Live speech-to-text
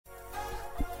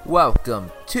Welcome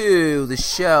to the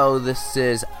show. This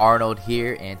is Arnold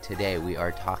here, and today we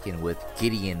are talking with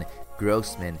Gideon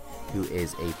Grossman, who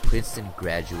is a Princeton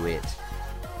graduate,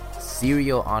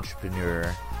 serial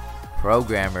entrepreneur,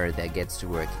 programmer that gets to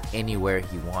work anywhere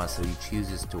he wants, so he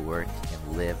chooses to work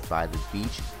and live by the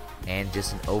beach, and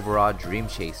just an overall dream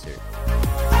chaser.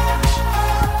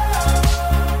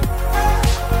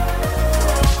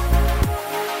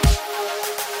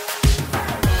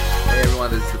 Hey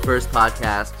everyone, this is the first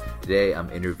podcast. Today I'm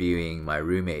interviewing my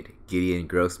roommate, Gideon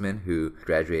Grossman, who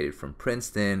graduated from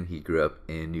Princeton. He grew up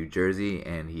in New Jersey,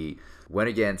 and he went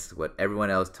against what everyone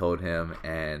else told him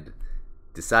and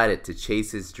decided to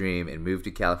chase his dream and move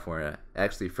to California.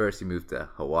 Actually, first he moved to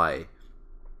Hawaii.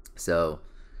 So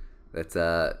let's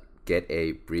get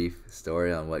a brief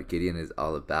story on what Gideon is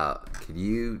all about. Can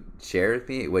you share with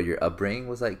me what your upbringing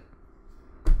was like?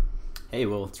 Hey,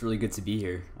 well, it's really good to be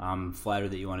here. I'm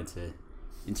flattered that you wanted to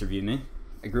interview me.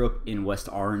 I grew up in West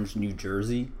Orange, New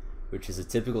Jersey, which is a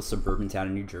typical suburban town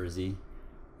in New Jersey,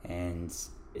 and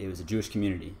it was a Jewish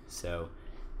community. So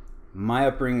my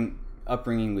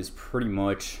upbringing was pretty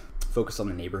much focused on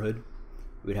the neighborhood.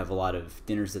 We'd have a lot of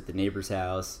dinners at the neighbor's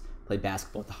house, play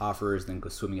basketball at the Hoffers, then go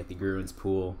swimming at the Gruens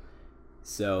pool.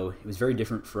 So it was very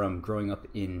different from growing up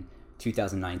in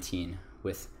 2019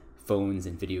 with phones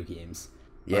and video games.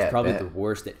 I was probably the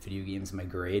worst at video games in my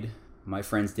grade. My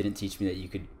friends didn't teach me that you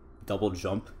could double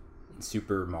jump in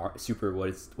Super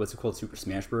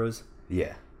Smash Bros.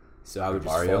 Yeah. So I would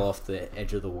just fall off the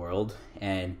edge of the world,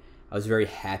 and I was very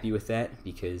happy with that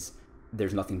because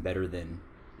there's nothing better than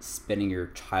spending your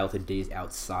childhood days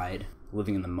outside,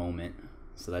 living in the moment.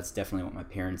 So that's definitely what my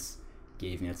parents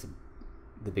gave me. That's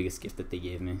the biggest gift that they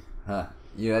gave me. Huh.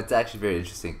 You know, it's actually very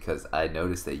interesting because I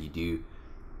noticed that you do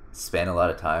spend a lot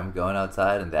of time going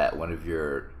outside, and that one of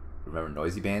your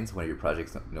Noisy Bands? One of your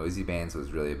projects, Noisy Bands,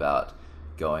 was really about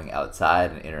going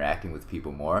outside and interacting with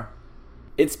people more.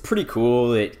 It's pretty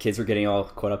cool that kids are getting all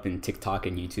caught up in TikTok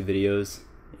and YouTube videos.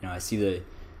 You know, I see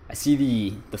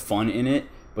the fun in it,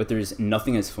 but there's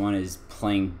nothing as fun as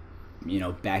playing,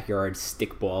 backyard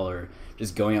stickball or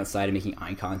just going outside and making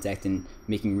eye contact and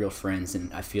making real friends.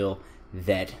 And I feel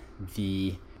that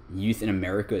the youth in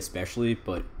America especially,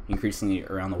 but increasingly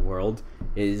around the world,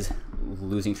 is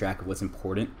losing track of what's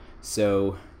important.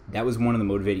 So that was one of the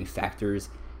motivating factors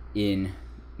in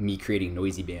me creating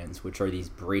Noisy Bands, which are these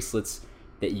bracelets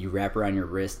that you wrap around your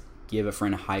wrist, give a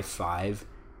friend a high five,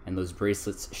 and those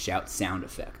bracelets shout sound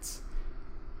effects.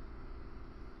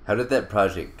 How did that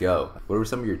project go? What were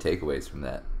some of your takeaways from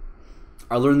that?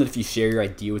 I learned that if you share your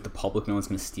idea with the public, no one's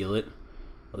going to steal it.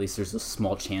 At least there's a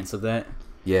small chance of that.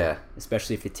 Yeah.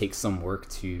 Especially if it takes some work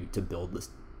to build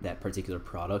that particular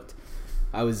product.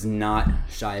 I was not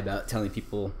shy about telling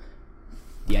people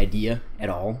the idea at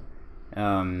all.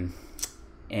 And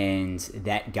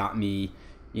that got me,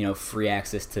 free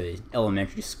access to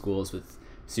elementary schools with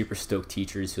super stoked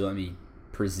teachers who let me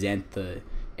present the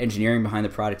engineering behind the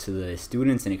product to the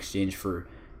students in exchange for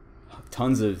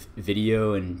tons of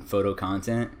video and photo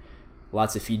content.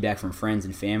 Lots of feedback from friends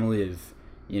and family of,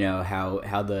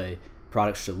 how the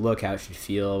product should look, how it should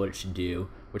feel, what it should do,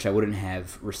 which I wouldn't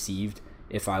have received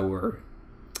if I were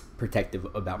protective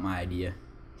about my idea.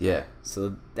 Yeah.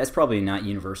 So that's probably not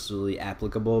universally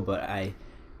applicable, but I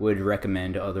would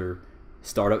recommend other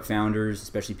startup founders,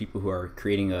 especially people who are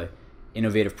creating a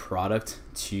innovative product,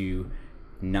 to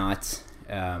not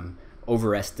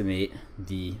overestimate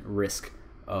the risk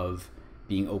of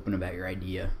being open about your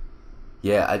idea.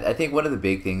 Yeah, I think one of the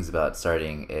big things about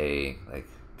starting a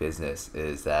business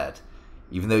is that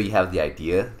even though you have the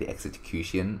idea, the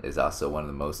execution is also one of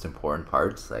the most important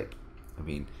parts.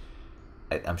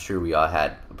 I'm sure we all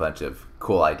had a bunch of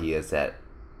cool ideas that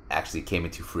actually came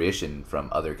into fruition from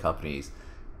other companies,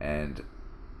 and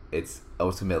it's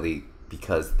ultimately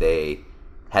because they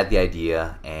had the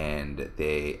idea and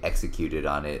they executed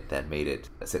on it that made it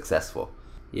successful.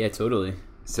 Yeah, totally.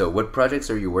 So what projects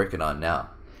are you working on now?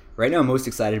 Right now I'm most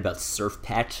excited about Surf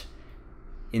Patch.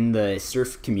 In the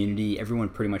surf community, everyone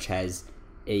pretty much has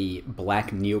a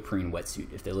black neoprene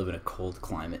wetsuit if they live in a cold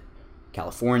climate.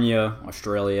 California,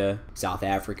 Australia, South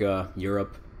Africa,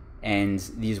 Europe, and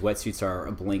these wetsuits are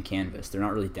a blank canvas. They're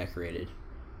not really decorated,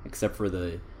 except for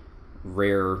the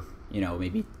rare,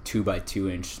 maybe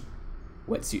 2x2 inch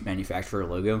wetsuit manufacturer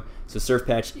logo. So Surf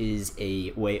Patch is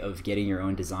a way of getting your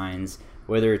own designs,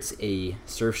 whether it's a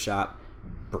surf shop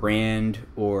brand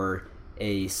or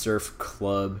a surf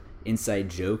club inside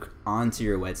joke, onto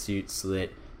your wetsuit so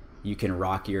that you can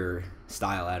rock your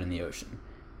style out in the ocean.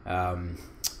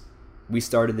 We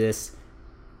started this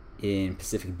in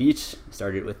Pacific Beach.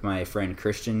 Started with my friend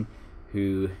Christian,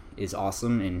 who is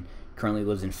awesome and currently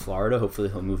lives in Florida. Hopefully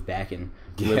he'll move back and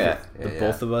live with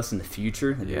both of us in the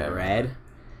future. That'd be rad.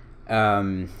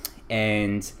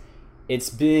 And it's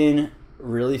been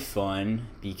really fun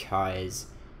because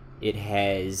it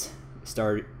has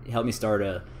helped me start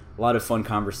a lot of fun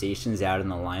conversations out in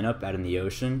the lineup, out in the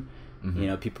ocean. You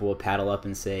know, people will paddle up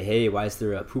and say, hey, why is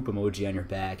there a poop emoji on your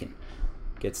back? And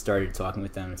get started talking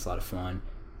with them. It's a lot of fun.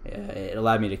 It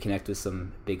allowed me to connect with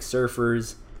some big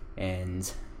surfers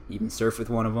and even surf with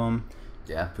one of them.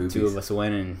 Yeah, Poopies. 2 of us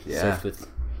went and surfed with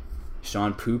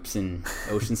Sean Poops in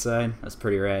Oceanside. That was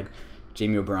pretty rad.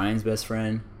 Jamie O'Brien's best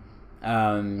friend.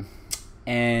 And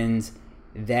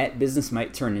that business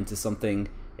might turn into something.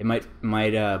 It might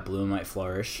bloom, might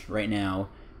flourish. Right now,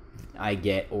 I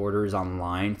get orders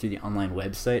online through the online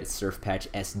website. It's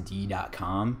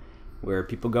surfpatchsd.com, where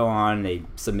people go on, they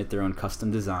submit their own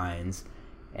custom designs,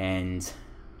 and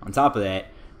on top of that,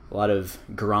 a lot of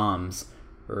Groms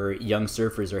or young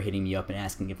surfers are hitting me up and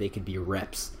asking if they could be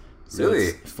reps. So really?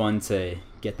 It's fun to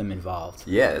get them involved.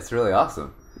 Yeah, it's really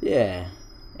awesome. Yeah.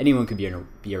 Anyone could be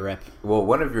a rep. Well,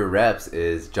 one of your reps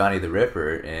is Johnny the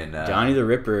Ripper. Johnny the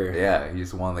Ripper. Yeah,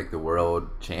 he's won like the world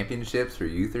championships for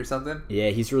youth or something. Yeah,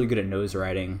 he's really good at nose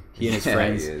riding. He and his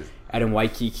friends out in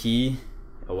Waikiki,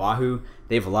 Oahu,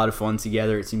 they have a lot of fun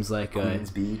together. It seems like Queens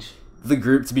Beach. The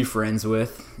group to be friends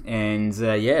with. And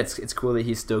it's cool that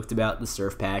he's stoked about the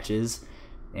surf patches.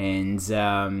 And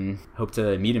hope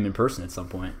to meet him in person at some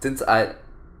point. Since I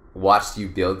watched you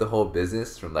build the whole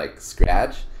business from like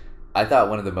scratch, I thought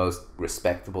one of the most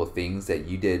respectable things that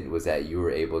you did was that you were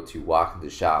able to walk into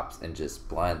shops and just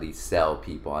blindly sell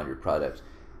people on your product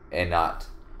and not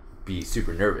be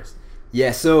super nervous.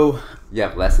 Yeah, so you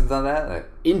have lessons on that? Like,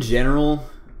 in general,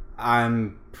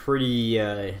 I'm pretty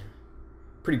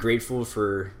grateful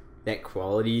for that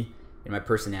quality in my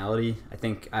personality. I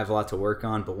think I have a lot to work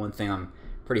on, but one thing I'm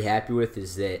pretty happy with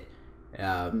is that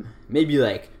maybe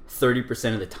like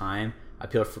 30% of the time I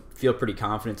feel pretty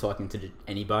confident talking to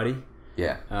anybody.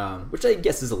 Yeah. Which I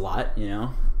guess is a lot, you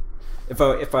know. If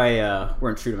I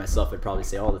weren't true to myself, I'd probably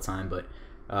say all the time. But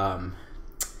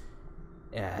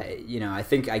you know, I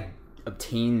think I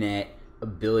obtained that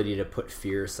ability to put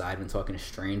fear aside when talking to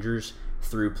strangers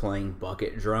through playing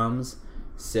bucket drums.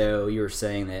 So you were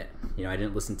saying that, you know, I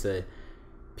didn't listen to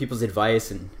people's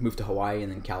advice and moved to Hawaii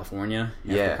and then California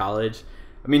after college.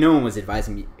 I mean, no one was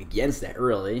advising me against that,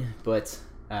 really, but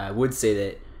I would say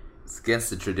that it's against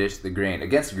the tradition, the grain,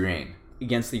 against the grain.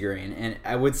 Against the grain. And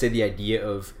I would say the idea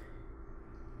of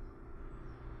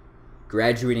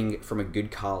graduating from a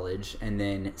good college and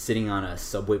then sitting on a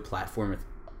subway platform with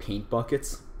paint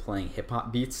buckets playing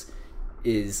hip-hop beats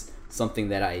is something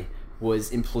that I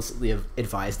was implicitly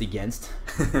advised against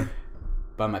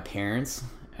by my parents,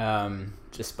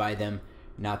 just by them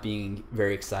not being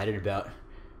very excited about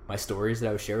my stories that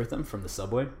I would share with them from the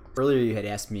subway. Earlier you had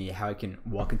asked me how I can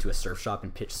walk into a surf shop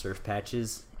and pitch surf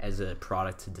patches as a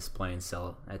product to display and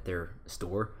sell at their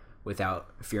store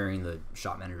without fearing the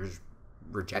shop managers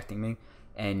rejecting me.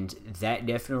 And that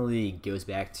definitely goes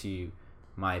back to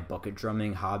my bucket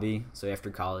drumming hobby. So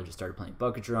after college I started playing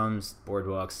bucket drums,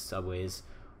 boardwalks, subways,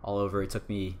 all over. It took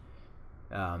me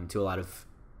to a lot of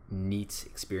neat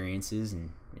experiences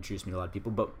and introduced me to a lot of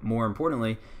people. But more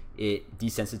importantly, it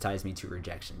desensitized me to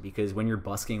rejection, because when you're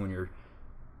busking, when you're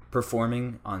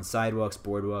performing on sidewalks,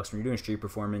 boardwalks, when you're doing street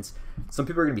performance, some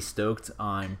people are going to be stoked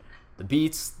on the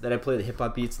beats that I play, the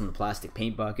hip-hop beats and the plastic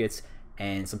paint buckets,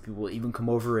 and some people will even come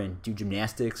over and do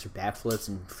gymnastics or backflips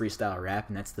and freestyle rap,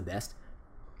 and that's the best.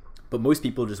 But most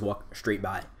people just walk straight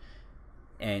by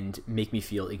and make me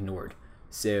feel ignored.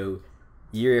 So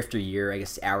year after year, I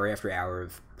guess hour after hour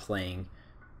of playing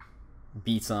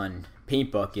beats on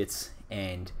paint buckets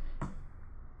and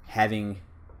having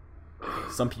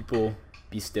some people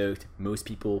be stoked, most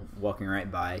people walking right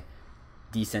by,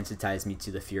 desensitized me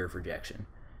to the fear of rejection.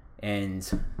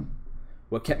 And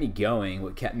what kept me going,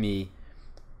 what kept me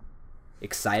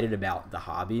excited about the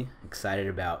hobby, excited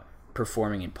about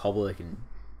performing in public and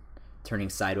turning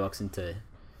sidewalks into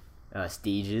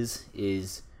stages,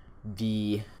 is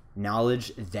the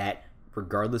knowledge that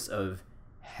regardless of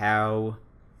how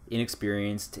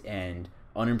inexperienced and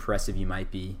unimpressive you might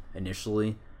be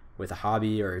initially with a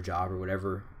hobby or a job or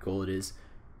whatever goal it is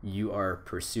you are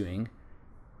pursuing,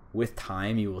 with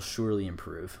time you will surely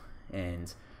improve.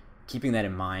 And keeping that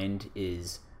in mind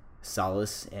is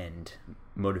solace and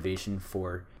motivation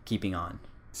for keeping on.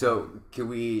 So can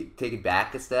we take it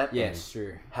back a step? Yeah,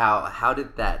 sure. How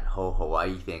did that whole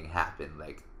Hawaii thing happen?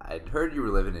 Like, I'd heard you were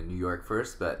living in New York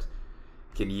first, but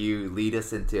can you lead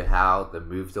us into how the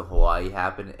move to Hawaii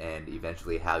happened and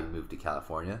eventually how you moved to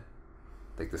California?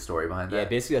 Like the story behind Yeah, that?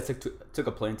 basically I took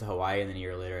a plane to Hawaii, and then a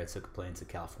year later I took a plane to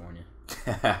California.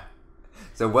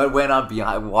 So what went on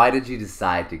behind? Why did you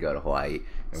decide to go to Hawaii,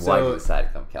 and why did you decide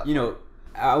to come to California? You know,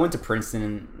 I went to Princeton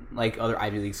and like other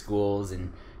Ivy League schools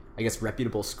and I guess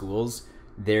reputable schools.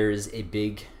 There's a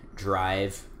big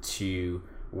drive to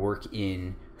work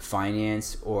in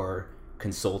finance or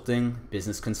consulting,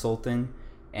 business consulting,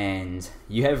 and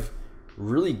you have a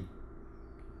really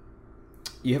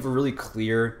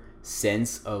clear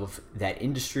sense of that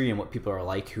industry and what people are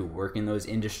like who work in those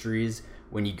industries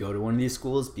when you go to one of these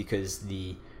schools, because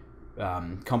the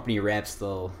company reps,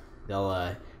 they'll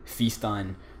feast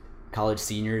on college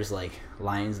seniors like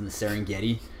lions in the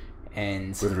Serengeti,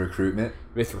 and with recruitment.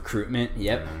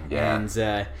 Yep. Yeah.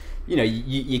 And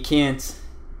you can't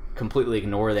completely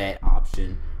ignore that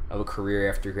option of a career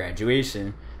after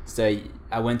graduation. So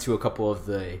I went to a couple of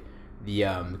the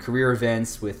career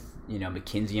events with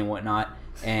McKinsey and whatnot,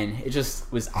 and it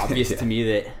just was obvious to me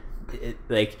that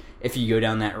like if you go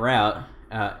down that route,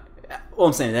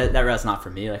 I'm saying that route's not for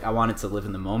me. Like I wanted to live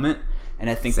in the moment, and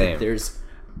I think that there's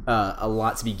a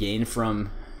lot to be gained from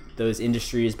those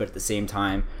industries, but at the same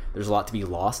time there's a lot to be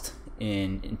lost.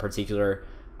 In particular,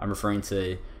 I'm referring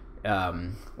to a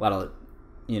lot of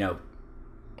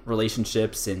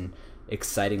relationships and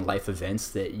exciting life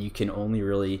events that you can only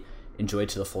really enjoy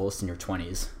to the fullest in your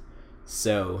 20s.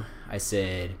 So I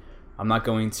said, I'm not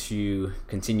going to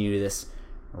continue this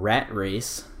rat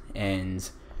race and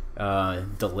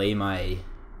delay my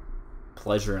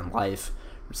pleasure in life.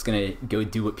 I'm just going to go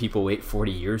do what people wait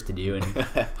 40 years to do and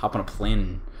hop on a plane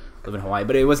and live in Hawaii.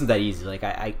 But it wasn't that easy. Like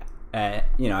I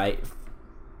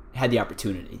had the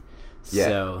opportunity. Yeah.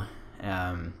 So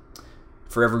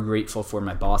forever grateful for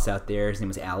my boss out there. His name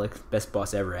was Alec, best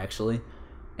boss ever actually.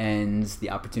 And the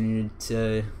opportunity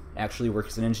to actually work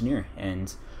as an engineer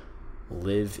and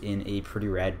live in a pretty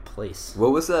rad place.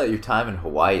 What was your time in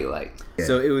Hawaii like?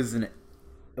 So it was an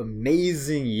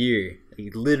amazing year.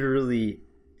 Like literally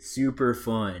super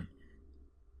fun.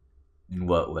 In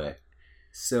what way?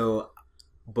 So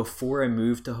before I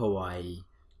moved to Hawaii,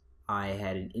 I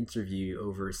had an interview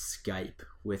over Skype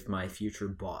with my future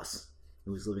boss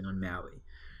who was living on Maui.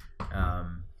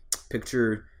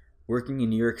 Picture working in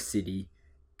New York City,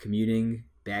 commuting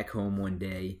back home one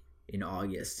day in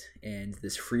August, and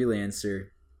this freelancer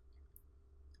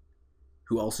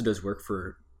who also does work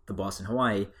for the boss in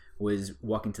Hawaii was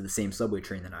walking to the same subway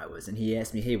train that I was, and he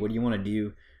asked me, hey, what do you want to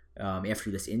do after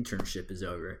this internship is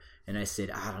over? And I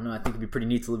said, I don't know, I think it'd be pretty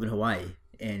neat to live in Hawaii.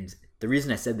 And the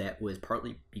reason I said that was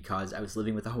partly because I was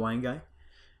living with a Hawaiian guy,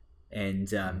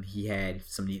 and he had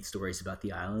some neat stories about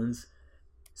the islands.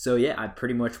 So yeah, I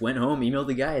pretty much went home, emailed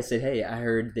the guy. I said, hey, I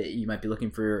heard that you might be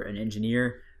looking for an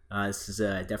engineer. This is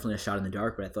definitely a shot in the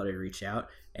dark, but I thought I'd reach out.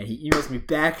 And he emails me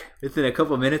back within a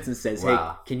couple of minutes and says,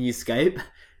 wow, hey, can you Skype?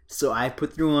 So I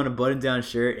put through on a button-down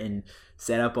shirt and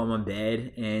sat up on my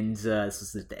bed, and this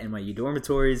was at the NYU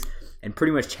dormitories, and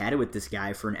pretty much chatted with this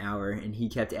guy for an hour, and he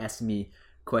kept asking me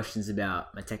questions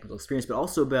about my technical experience, but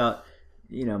also about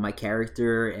my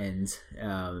character and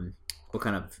what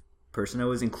kind of person I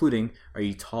was, including, are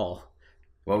you tall?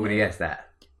 What would he ask that?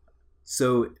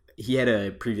 So he had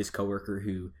a previous coworker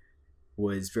who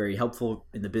was very helpful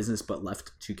in the business, but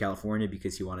left to California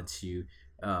because he wanted to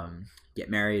get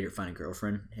married or find a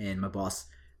girlfriend. And my boss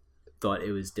thought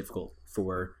it was difficult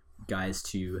for guys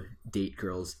to date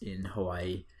girls in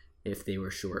Hawaii if they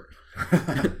were short.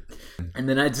 And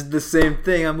then I did the same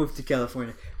thing. I moved to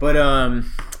California. But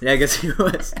yeah, I guess he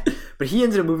was. But he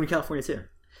ended up moving to California too.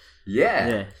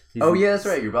 Yeah. Oh yeah, that's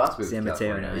right. Your boss moved San to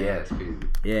Mateo California. now. Yeah, it's crazy.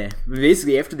 Yeah. But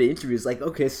basically, after the interview, it's like,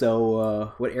 okay,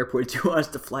 so what airport do you want us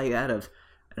to fly out of?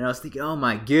 And I was thinking, oh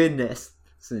my goodness,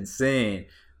 it's insane.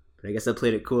 But I guess I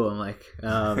played it cool. I'm like,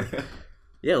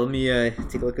 yeah, let me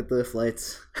take a look at the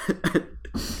flights.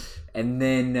 And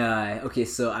then, okay,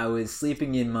 so I was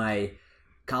sleeping in my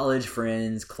college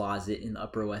friend's closet in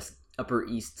the Upper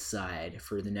East Side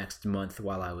for the next month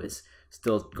while I was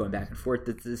still going back and forth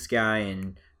with this guy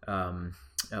and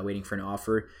waiting for an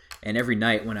offer. And every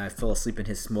night when I fell asleep in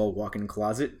his small walk-in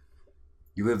closet.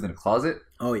 You lived in a closet?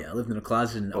 Oh yeah, I lived in a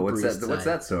closet in the Upper East Side. What's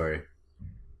that story?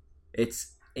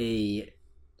 It's a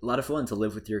lot of fun to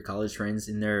live with your college friends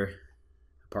in their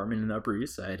apartment in the Upper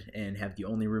East Side and have the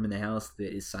only room in the house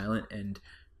that is silent and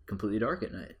completely dark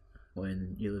at night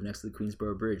when you live next to the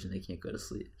Queensboro Bridge and they can't go to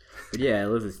sleep. But yeah, I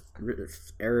live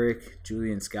with Eric,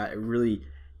 Julie, and Scott, really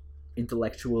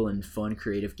intellectual and fun,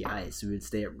 creative guys who would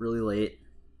stay up really late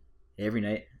every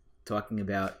night talking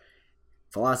about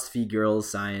philosophy, girls,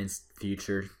 science,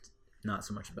 future, not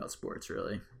so much about sports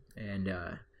really. And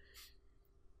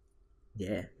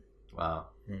yeah. Wow.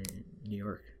 In New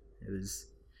York. It was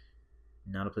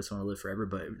not a place I want to live forever,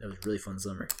 but it was a really fun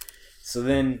summer. So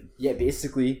then, yeah,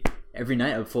 basically every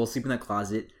night I would fall asleep in that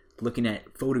closet looking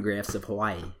at photographs of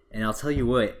Hawaii. And I'll tell you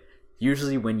what,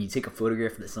 usually when you take a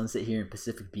photograph of the sunset here in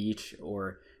Pacific Beach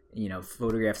or,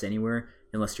 photographs anywhere,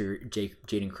 unless you're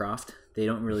Jaden Croft, they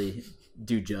don't really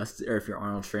do justice. Or if you're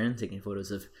Arnold Schrin taking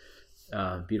photos of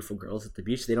beautiful girls at the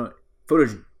beach,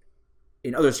 photos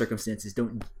in other circumstances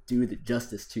don't do the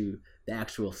justice to the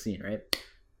actual scene, right?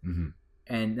 Mm-hmm.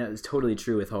 And that was totally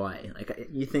true with Hawaii. Like,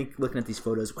 you think looking at these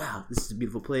photos, wow, this is a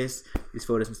beautiful place. These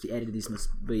photos must be edited. These must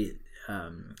be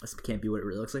can't be what it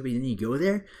really looks like. But then you go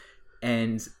there,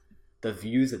 and the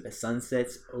views of the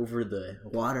sunsets over the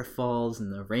waterfalls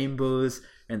and the rainbows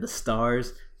and the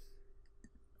stars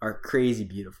are crazy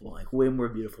beautiful. Like, way more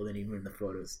beautiful than even in the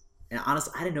photos. And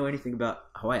honestly, I didn't know anything about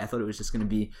Hawaii. I thought it was just going to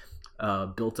be a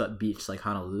built-up beach like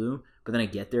Honolulu. But then I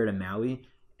get there to Maui,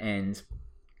 and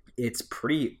it's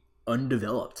pretty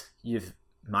undeveloped. You have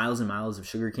miles and miles of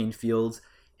sugarcane fields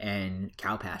and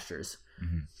cow pastures.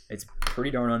 Mm-hmm. It's pretty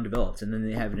darn undeveloped. And then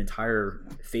they have an entire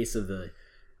face of the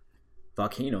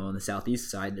volcano on the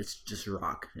southeast side that's just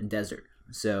rock and desert.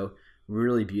 So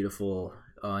really beautiful,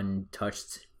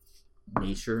 untouched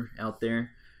nature out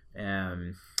there.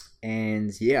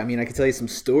 And yeah, I mean, I could tell you some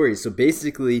stories. So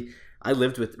basically, I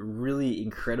lived with really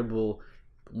incredible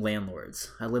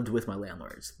landlords. I lived with my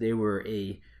landlords. They were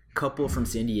a couple from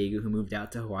San Diego who moved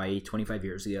out to Hawaii 25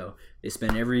 years ago. They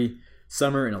spent every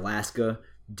summer in Alaska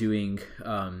doing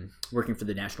working for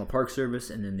the National Park Service,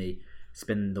 and then they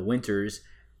spend the winters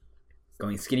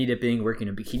going skinny dipping, working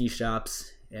in bikini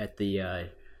shops at the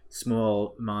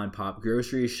small mom and pop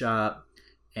grocery shop,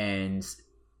 and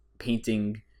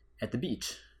painting at the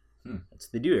beach. That's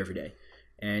what they do every day.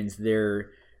 And they're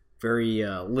very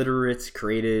literate,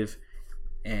 creative,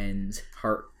 and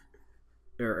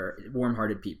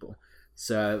warm-hearted people.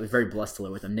 So I was very blessed to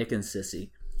live with them, Nick and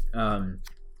Sissy.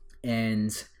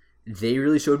 And they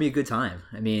really showed me a good time.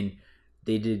 I mean,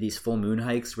 they did these full moon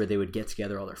hikes where they would get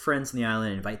together all their friends on the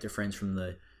island, invite their friends from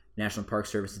the National Park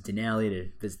Service to Denali to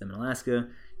visit them in Alaska,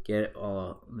 get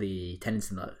all the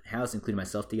tenants in the house, including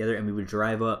myself, together, and we would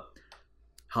drive up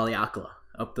Haleakala,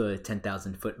 up the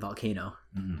 10,000-foot volcano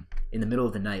in the middle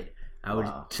of the night. I would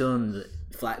chill in the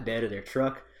flatbed of their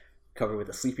truck, covered with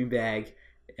a sleeping bag,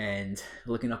 and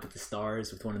looking up at the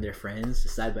stars with one of their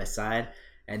friends, side by side.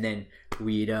 And then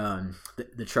we'd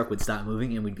the truck would stop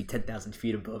moving, and we'd be 10,000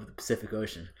 feet above the Pacific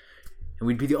Ocean. And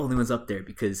we'd be the only ones up there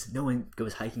because no one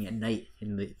goes hiking at night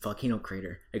in the volcano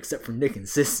crater except for Nick and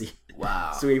Sissy.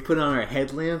 Wow. So we put on our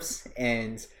headlamps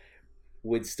and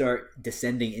would start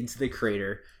descending into the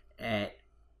crater at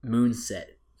moonset,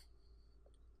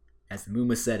 as the moon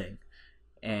was setting.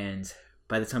 And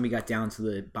by the time we got down to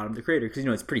the bottom of the crater, because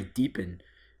it's pretty deep in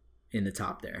the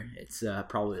top there, it's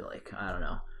probably like, I don't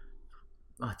know,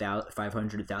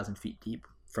 500, 1,000 feet deep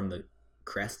from the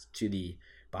crest to the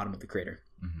bottom of the crater.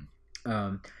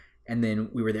 And then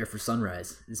we were there for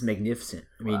sunrise. It's magnificent.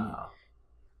 I mean,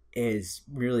 it's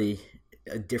really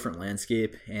a different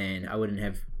landscape, and I wouldn't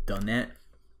have done that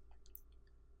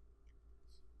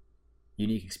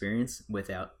unique experience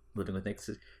without living with Nick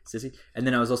Sissy. And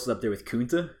then I was also up there with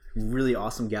Kunta, really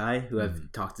awesome guy who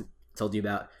I've told you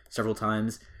about several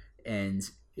times, and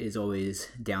is always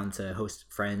down to host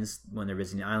friends when they're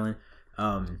visiting the island.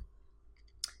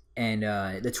 And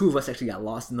the two of us actually got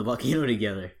lost in the volcano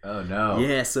together. Oh no!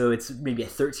 Yeah, so it's maybe a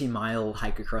 13-mile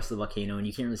hike across the volcano, and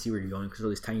you can't really see where you're going because there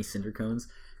are these tiny cinder cones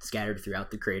scattered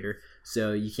throughout the crater.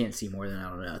 So you can't see more than,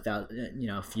 I don't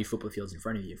know, a few football fields in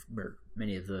front of you, or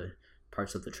many of the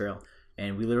parts of the trail.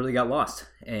 And we literally got lost,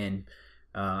 and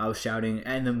I was shouting,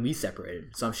 and then we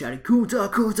separated. So I'm shouting,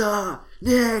 "Kunta, Kunta,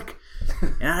 Nick!"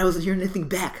 And I wasn't hearing anything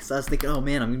back. So I was thinking, oh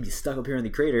man, I'm going to be stuck up here in the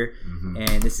crater.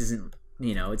 And this isn't,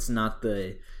 it's not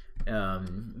the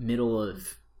middle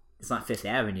of, it's not Fifth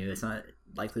Avenue. It's not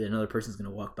likely that another person's going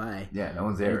to walk by. Yeah, no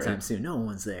one's there anytime soon. No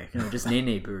one's there. Just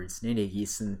nene birds, nene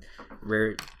geese, and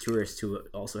rare tourists who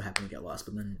also happen to get lost.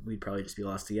 But then we'd probably just be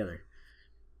lost together.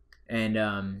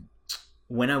 And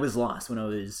when I was lost, when I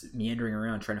was meandering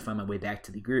around trying to find my way back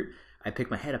to the group, I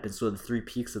picked my head up and saw the three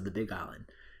peaks of the Big Island.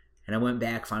 And I went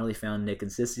back, finally found Nick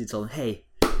and Sissy, and told them, hey,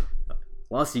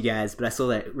 lost you guys, but I saw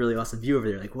that really awesome view over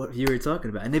there. Like, what view are you talking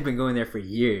about? And they've been going there for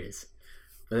years,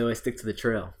 but they always stick to the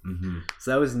trail.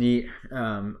 So that was neat.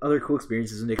 Other cool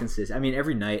experiences with Nick and Sissy. I mean,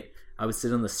 every night I would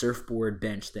sit on the surfboard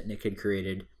bench that Nick had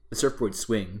created, the surfboard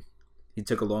swing. He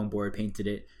took a longboard, painted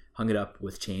it, hung it up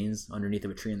with chains underneath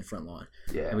of a tree in the front lawn.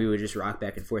 Yeah. And we would just rock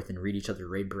back and forth and read each other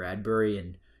Ray Bradbury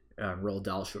and Roald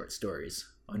Dahl short stories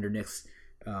under Nick's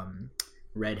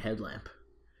red headlamp.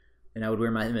 And I would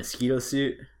wear my mosquito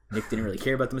suit. Nick didn't really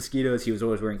care about the mosquitoes. He was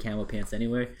always wearing camo pants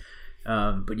anyway.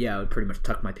 But yeah, I would pretty much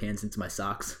tuck my pants into my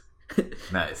socks.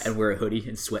 Nice. And wear a hoodie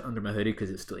and sweat under my hoodie because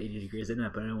it was still 80 degrees at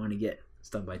night, but I didn't want to get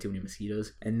stung by too many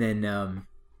mosquitoes. And then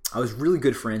I was really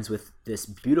good friends with this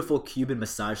beautiful Cuban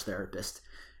massage therapist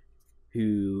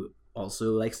who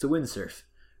also likes to windsurf.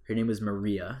 Her name was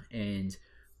Maria, and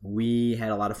we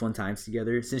had a lot of fun times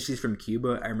together. Since she's from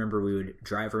Cuba, I remember we would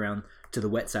drive around to the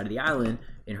wet side of the island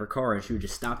in her car, and she would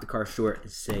just stop the car short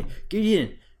and say,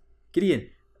 Gideon,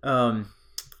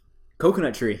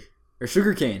 coconut tree or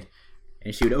sugar cane.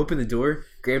 And she would open the door,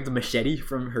 grab the machete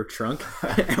from her trunk,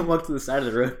 and walk to the side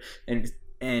of the road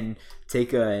and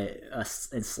take and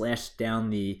slash down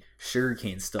the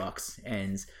sugarcane stalks.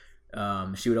 And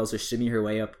she would also shimmy her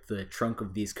way up the trunk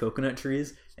of these coconut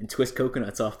trees and twist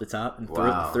coconuts off the top and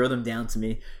throw them down to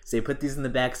me. Say, put these in the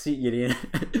back seat, Gideon.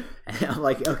 And I'm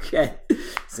like, okay,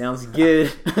 sounds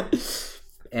good.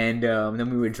 And then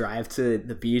we would drive to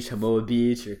the beach, Hamoa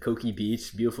Beach or Koki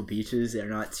Beach, beautiful beaches that are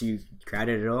not too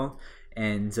crowded at all,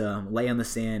 and lay on the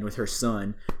sand with her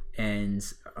son and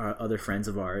our other friends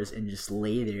of ours and just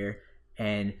lay there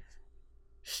and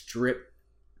strip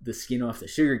the skin off the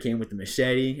sugar cane with the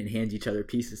machete and hand each other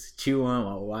pieces to chew on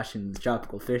while we're watching the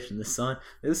tropical fish in the sun.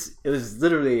 It was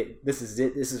literally, this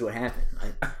is what happened.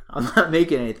 I'm not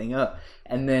making anything up.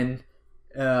 And then,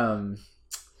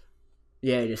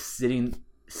 just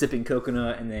sipping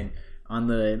coconut, and then on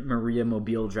the Maria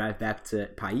Mobile drive back to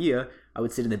Paia, I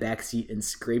would sit in the back seat and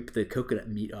scrape the coconut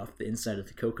meat off the inside of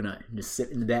the coconut and just sit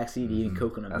in the back seat eating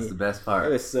coconut meat. That's the best part. It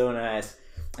was so nice.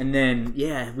 And then,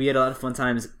 we had a lot of fun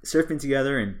times surfing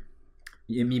together, and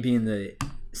me being the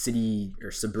city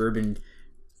or suburban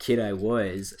kid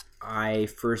I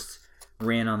first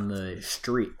ran on the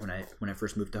street when I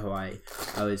first moved to Hawaii.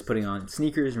 I was putting on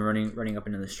sneakers and running up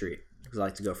into the street because I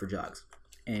like to go for jogs.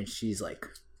 And she's like,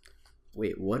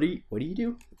 "Wait, what do you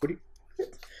do? What?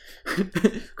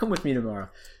 Come with me tomorrow.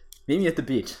 Meet me at the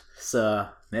beach." So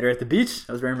met her at the beach.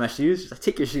 I was wearing my shoes. She's like,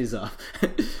 "Take your shoes off."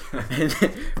 And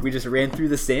then we just ran through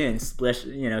the sand, splash,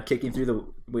 wading through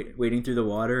the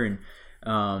water,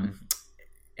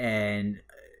 and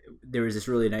there was this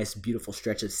really nice, beautiful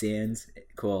stretch of sand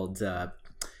called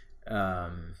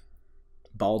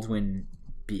Baldwin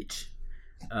Beach.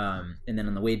 And then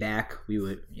on the way back, we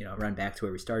would run back to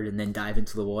where we started and then dive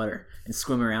into the water and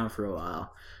swim around for a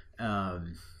while.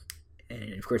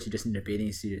 And of course, you just need a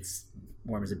bathing suit. It's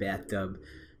warm as a bathtub.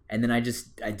 And then I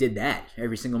did that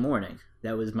every single morning.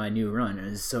 That was my new run.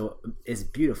 And it's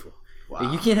beautiful.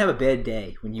 Wow. You can't have a bad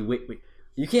day when you wake.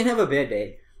 You can't have a bad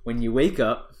day when you wake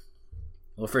up.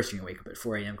 Well, first you're going to wake up at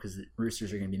 4 a.m. because the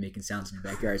roosters are going to be making sounds in your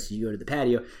backyard. So you go to the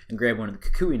patio and grab one of the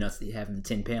kukui nuts that you have in the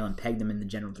tin pail and peg them in the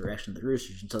general direction of the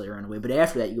roosters until they run away. But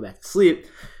after that, you go back to sleep,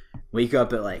 wake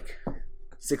up at like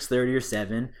 6:30 or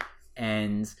 7,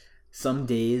 and some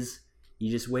days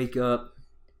you just wake up,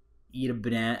 eat a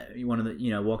banana,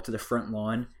 walk to the front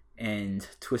lawn and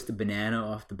twist a banana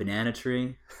off the banana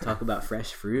tree. Talk about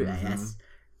fresh fruit. Mm-hmm.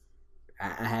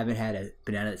 I haven't had a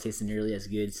banana that tasted nearly as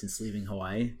good since leaving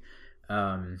Hawaii.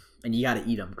 And you got to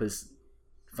eat them because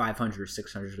 500 or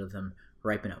 600 of them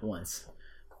ripen at once.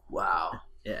 Wow.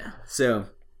 Yeah. So,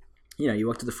 you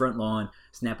walk to the front lawn,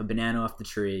 snap a banana off the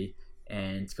tree,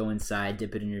 and go inside,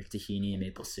 dip it in your tahini and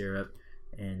maple syrup,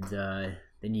 and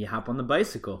then you hop on the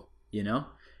bicycle,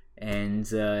 And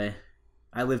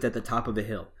I lived at the top of a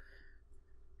hill.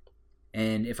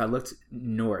 And if I looked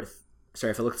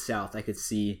south, I could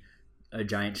see a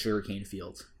giant sugarcane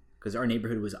field because our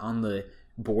neighborhood was on the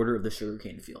border of the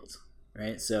sugarcane fields,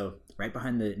 right? So right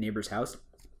behind the neighbor's house,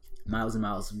 miles and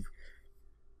miles of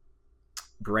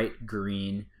bright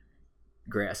green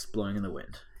grass blowing in the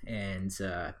wind, and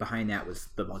behind that was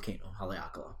the volcano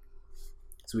Haleakala.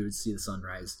 So we would see the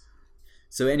sunrise.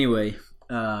 So anyway,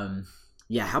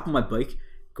 hop on my bike,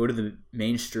 go to the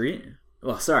main street.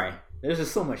 Oh, sorry, there's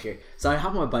just so much here. So I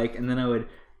hop on my bike, and then I would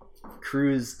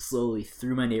cruise slowly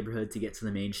through my neighborhood to get to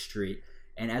the main street.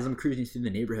 And as I'm cruising through the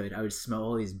neighborhood, I would smell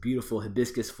all these beautiful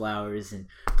hibiscus flowers and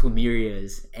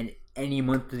plumerias. And any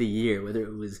month of the year, whether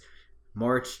it was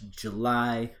March,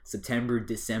 July, September,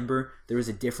 December, there was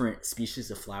a different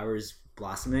species of flowers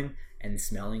blossoming and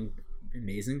smelling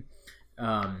amazing.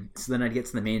 So then I'd get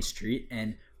to the main street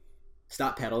and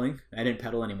stop pedaling. I didn't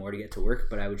pedal anymore to get to work,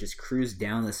 but I would just cruise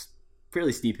down this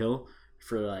fairly steep hill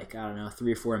for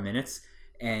 3 or 4 minutes.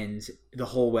 And the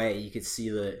whole way you could see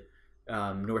the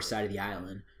north side of the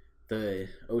island, the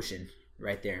ocean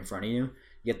right there in front of you.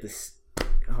 You get this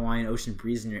Hawaiian ocean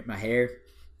breeze in my hair,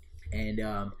 and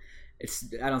I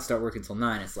don't start work until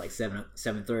 9. It's like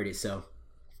 7:30. So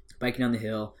biking down the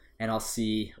hill, and I'll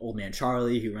see Old Man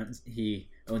Charlie. He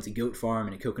I went to Goat Farm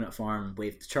and a coconut farm,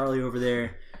 waved to Charlie over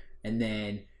there, and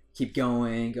then keep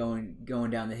going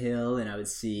down the hill, and I would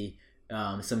see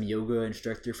some yoga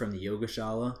instructor from the yoga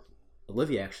shala.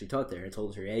 Olivia actually taught there. I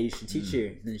told her, hey, you should teach here.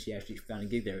 And then she actually found a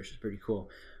gig there, which is pretty cool.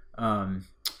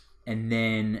 And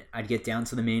then I'd get down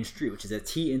to the main street, which is a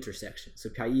T intersection. So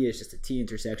Paia is just a T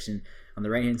intersection. On the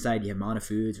right-hand side, you have Mana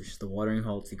Foods, which is the watering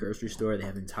hole. It's the grocery store. They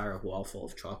have an entire wall full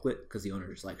of chocolate because the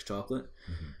owner just likes chocolate.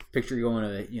 Mm-hmm. Picture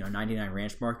going to 99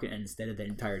 Ranch Market, and instead of that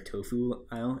entire tofu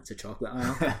aisle, it's a chocolate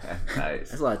aisle. Nice.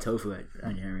 That's a lot of tofu at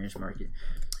 99 Ranch Market.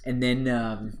 And then,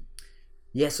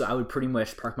 so I would pretty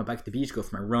much park my bike at the beach, go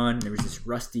for my run. And there was this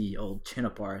rusty old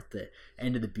chin-up bar at the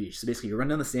end of the beach. So basically, you run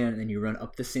down the sand, and then you run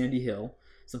up the sandy hill.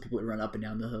 Some people would run up and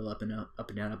down the hill, up and down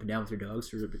with their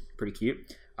dogs. It was pretty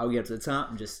cute. I would get up to the top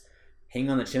and just hang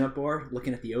on the chin-up bar,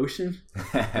 looking at the ocean.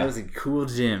 That was a cool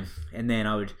gym. And then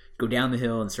I would go down the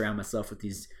hill and surround myself with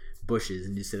these bushes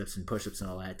and do sit-ups and push-ups and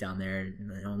all that down there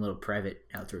in my own little private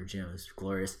outdoor gym. It was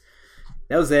glorious.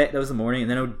 That was it. That was the morning.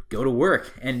 And then I would go to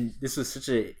work. And this was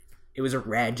it was a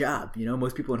rad job.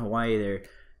 Most people in Hawaii, they're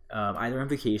either on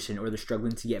vacation or they're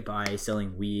struggling to get by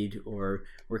selling weed or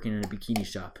working in a bikini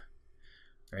shop.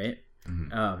 Right?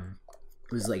 Mm-hmm.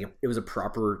 It was a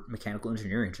proper mechanical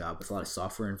engineering job with a lot of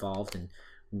software involved, and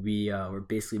we were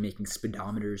basically making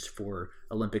speedometers for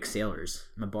Olympic sailors.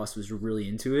 My boss was really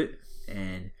into it,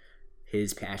 and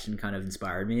his passion kind of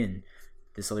inspired me. And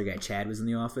this other guy, Chad, was in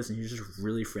the office, and he was just a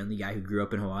really friendly guy who grew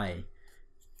up in Hawaii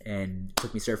and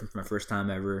took me surfing for my first time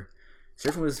ever.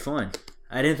 Surfing was fun.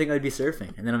 I didn't think I'd be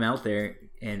surfing, and then I'm out there,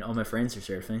 and all my friends are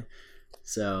surfing,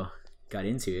 so got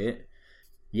into it.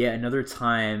 Yeah, another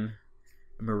time,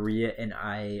 Maria and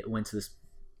I went to this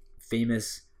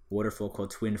famous waterfall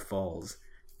called Twin Falls,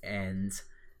 and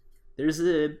there's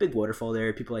a big waterfall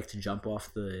there. People like to jump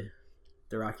off the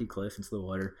rocky cliff into the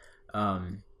water.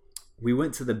 We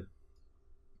went to the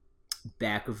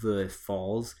back of the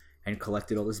falls and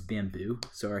collected all this bamboo,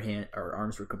 so our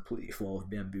arms were completely full of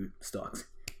bamboo stalks,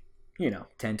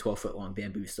 10, 12 foot long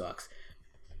bamboo stalks,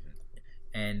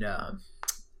 and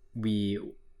we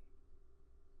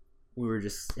were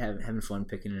just having fun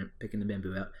picking the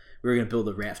bamboo out. We were going to build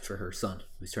a raft for her son,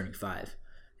 who's turning 5,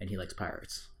 and he likes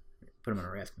pirates. Put him on a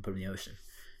raft and put him in the ocean.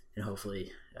 And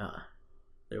hopefully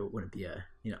there wouldn't be a,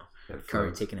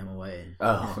 current taking him away.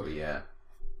 Oh, yeah.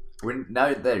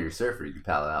 Now that you're a surfer, you can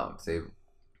paddle out and save him.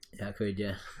 Yeah, I could,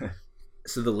 yeah.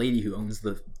 So the lady who owns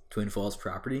the Twin Falls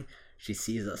property, she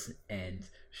sees us and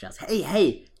shouts,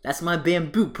 hey, that's my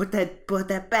bamboo. Put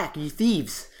that back, you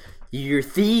thieves. You're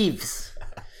thieves.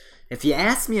 If you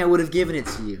asked me, I would have given it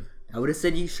to you. I would have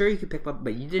said, you could pick up,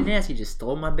 but you didn't ask. You just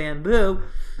stole my bamboo.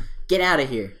 Get out of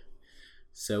here.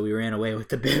 So we ran away with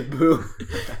the bamboo.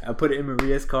 I put it in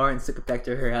Maria's car and took it back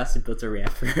to her house and built a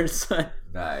raft for her son.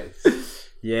 Nice.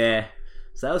 Yeah.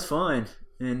 So that was fun.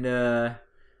 And, I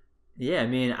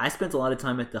spent a lot of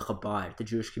time at the Chabad, the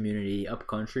Jewish community up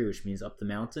country, which means up the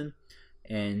mountain.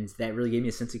 And that really gave me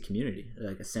a sense of community,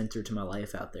 like a center to my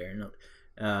life out there.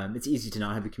 And it's easy to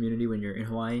not have a community when you're in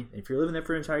Hawaii. If you're living there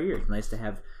for an entire year, it's nice to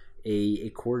have a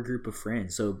core group of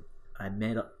friends. So I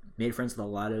made friends with a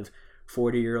lot of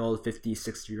 40-year-old, 50,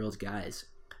 60-year-old guys.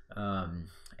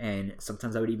 And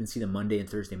sometimes I would even see them Monday and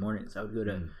Thursday mornings. I would go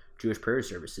to Jewish prayer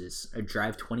services. I'd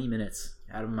drive 20 minutes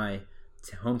out of my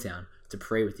hometown to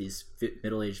pray with these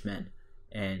middle-aged men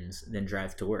and then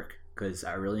drive to work because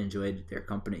I really enjoyed their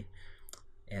company.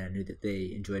 And I knew that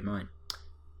they enjoyed mine.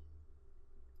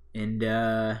 And,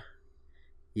 I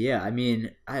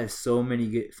have so many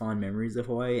good, fond memories of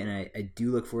Hawaii, and I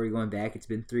do look forward to going back. It's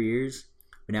been 3 years,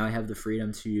 but now I have the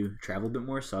freedom to travel a bit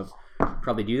more, so I'll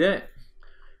probably do that.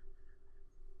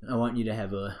 I want you to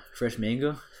have a fresh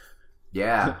mango.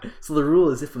 Yeah. So the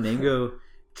rule is if a mango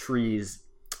tree is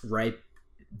ripe,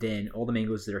 then all the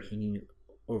mangoes that are hanging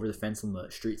over the fence on the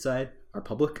street side are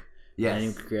public. Yes. And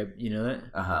anyone can grab, that?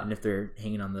 Uh-huh. And if they're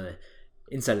hanging on the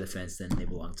inside of the fence, then they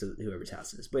belong to whoever's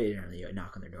house it is. But you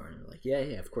knock on their door and they're like, yeah,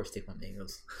 of course, take my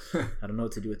mangoes. I don't know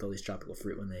what to do with all these tropical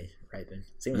fruit when they ripen.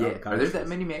 Same with avocado. Are there that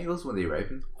many mangoes when they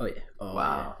ripen? Oh, yeah. Oh,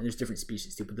 wow. Yeah. And there's different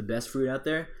species, too. But the best fruit out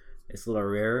there, it's a little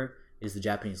rarer, is the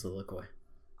Japanese lilikoi.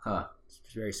 Huh.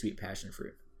 It's very sweet passion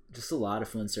fruit. Just a lot of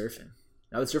fun surfing.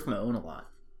 I would surf my own a lot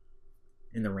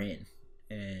in the rain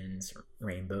and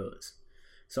rainbows.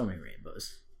 So many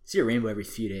rainbows. See a rainbow every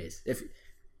few days. If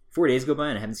 4 days go by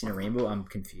and I haven't seen a rainbow, I'm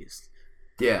confused.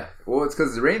 Yeah. Well, it's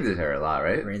because it rains in here a lot,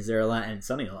 right? It rains there a lot and it's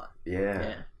sunny a lot.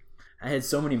 Yeah. I had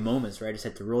so many moments where I just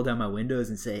had to roll down my windows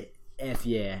and say, F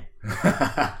yeah.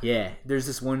 Yeah. There's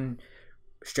this one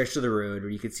stretch of the road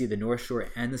where you could see the North Shore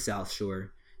and the South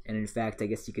Shore. And in fact, I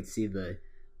guess you could see the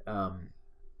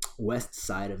west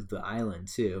side of the island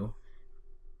too.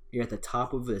 You're at the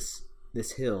top of this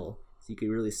hill, so you could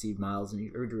really see miles in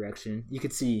your direction. You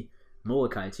could see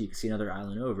Molokai too. You could see another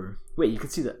island over. Wait, you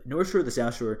could see the North Shore, the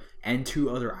South Shore, and 2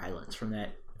 other islands from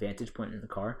that vantage point in the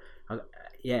car. I'm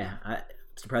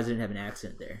surprised I didn't have an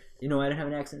accident there. You know why I didn't have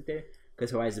an accident there?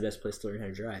 Because Hawaii is the best place to learn how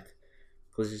to drive.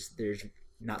 Because there's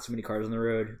not so many cars on the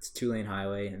road. It's a 2-lane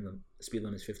highway, and the speed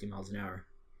limit is 50 miles an hour.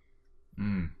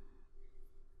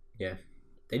 Yeah.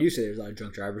 They do say there's a lot of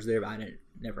drunk drivers there, but I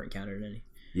never encountered any.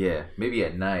 Yeah, maybe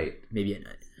at night.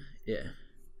 Yeah.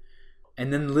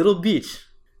 And then Little Beach.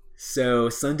 So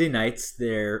Sunday nights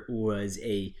there was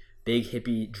a big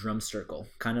hippie drum circle,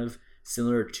 kind of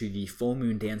similar to the full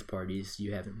moon dance parties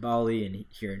you have in Bali and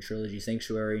here in Trilogy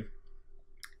Sanctuary.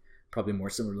 Probably more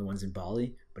similar to the ones in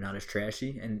Bali, but not as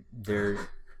trashy. And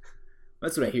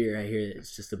that's what I hear. I hear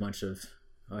it's just a bunch of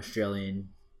Australian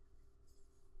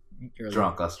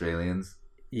drunk Australians.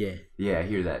 Yeah. Yeah, I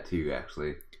hear that too,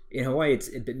 actually. In Hawaii,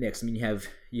 it's a bit mixed. I mean, you have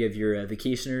your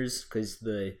vacationers, because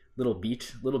the Little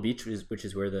Beach, which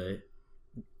is where the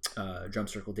drum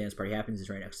circle dance party happens, is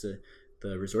right next to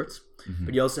the resorts. Mm-hmm.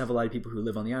 But you also have a lot of people who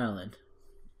live on the island.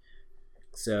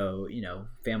 So,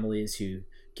 families who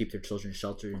keep their children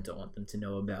sheltered and don't want them to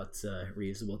know about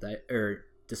reusable or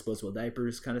disposable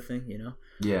diapers, kind of thing.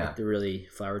 Yeah, like the really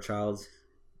flower child.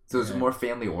 So it's more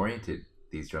family oriented,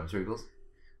 these drum circles.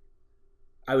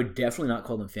 I would definitely not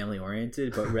call them family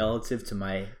oriented, but relative to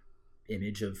my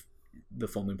image of the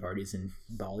full moon parties in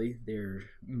Bali, they're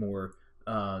more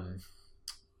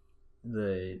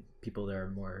the people there are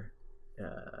more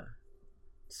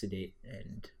sedate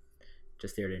and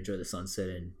just there to enjoy the sunset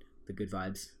and the good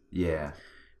vibes. Yeah,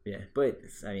 but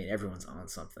I mean, everyone's on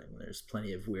something. There's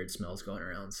plenty of weird smells going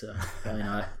around, so probably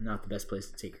not the best place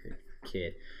to take your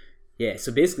kid. Yeah,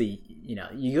 so basically,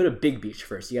 you go to Big Beach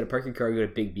first. You got to park your car, go to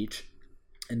Big Beach,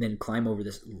 and then climb over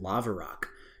this lava rock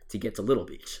to get to Little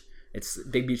Beach.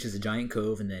 Big Beach is a giant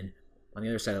cove, and then on the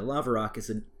other side of the lava rock is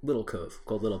a little cove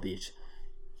called Little Beach.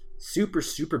 Super,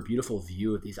 super beautiful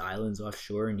view of these islands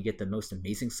offshore, and you get the most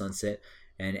amazing sunset.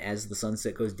 And as the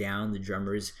sunset goes down, the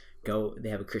drummers they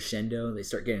have a crescendo. They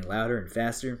start getting louder and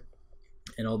faster,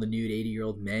 and all the nude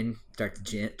 80-year-old men start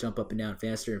to jump up and down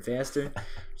faster and faster.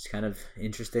 It's kind of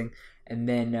interesting. And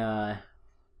then at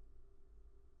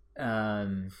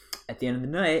the end of the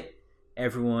night,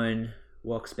 everyone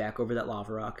walks back over that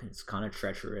lava rock, and it's kind of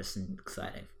treacherous and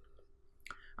exciting.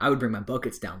 I would bring my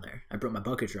buckets down there. I brought my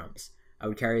bucket drums. I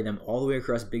would carry them all the way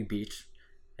across Big Beach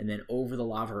and then over the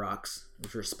lava rocks,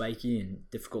 which were spiky and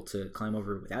difficult to climb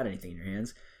over without anything in your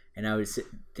hands. And I would sit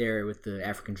there with the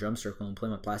African drum circle and play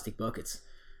my plastic buckets.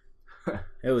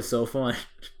 It was so fun.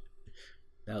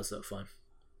 That was so fun.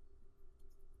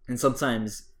 And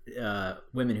sometimes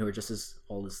women who are just as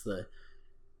old as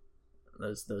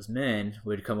those men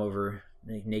would come over,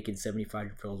 naked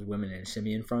 75-year-old women, and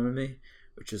shimmy in front of me,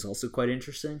 which is also quite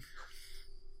interesting.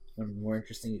 One of the more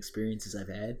interesting experiences I've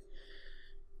had.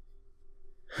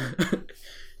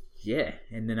 Yeah,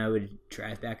 and then I would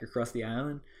drive back across the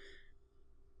island,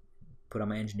 put on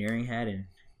my engineering hat, and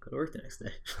go to work the next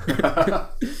day.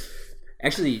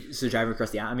 Actually, so driving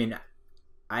across the island,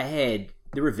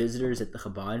 there were visitors at the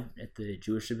Chabad, at the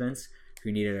Jewish events,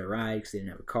 who needed a ride because they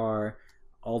didn't have a car,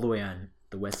 all the way on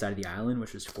the west side of the island,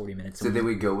 which was 40 minutes away. So they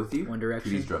would go with you? One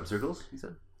direction. To these drum circles, you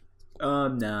said?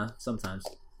 No, sometimes.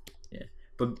 Yeah.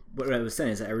 But what I was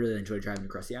saying is I really enjoyed driving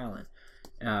across the island.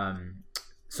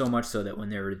 So much so that when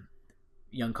there were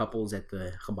young couples at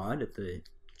the Chabad, at the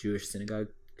Jewish synagogue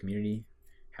community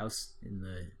house in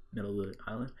the middle of the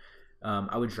island,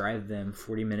 I would drive them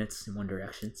 40 minutes in one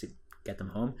direction to get them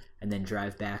home, and then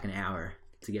drive back an hour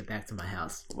to get back to my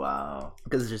house. Wow.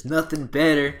 Because there's nothing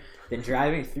better than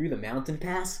driving through the mountain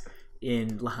pass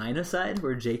in Lahaina side,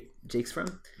 where Jake's from,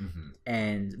 mm-hmm.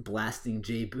 and blasting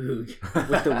J Boog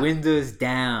with the windows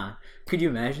down. Could you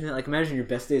imagine that? Like, imagine your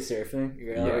best day surfing.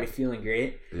 You're already feeling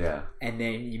great. Yeah. And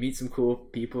then you meet some cool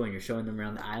people, and you're showing them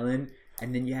around the island,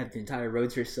 and then you have the entire road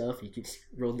to yourself. You can just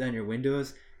roll down your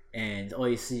windows, and all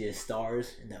you see is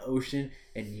stars and the ocean,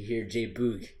 and you hear J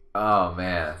Boog. Oh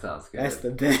man, that sounds good. That's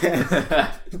the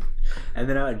best. And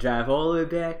then I would drive all the way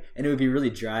back, and it would be really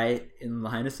dry in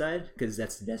Lahaina side, because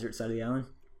that's the desert side of the island.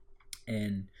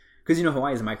 And because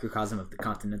Hawaii is a microcosm of the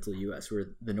continental U.S., where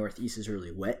the northeast is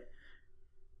really wet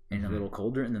and mm-hmm. a little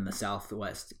colder, and then the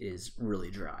southwest is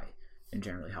really dry and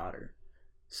generally hotter.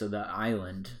 So the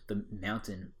island, the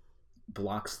mountain,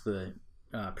 blocks the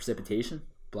precipitation,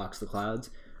 blocks the clouds,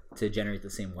 to generate the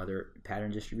same weather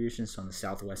pattern distribution. So on the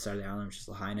southwest side of the island, which is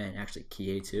Lahaina and actually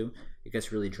Kihei too, it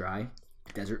gets really dry,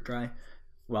 desert dry.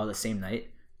 While the same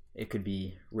night, it could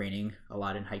be raining a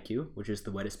lot in Haiku, which is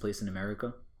the wettest place in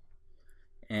America.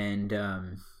 And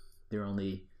they're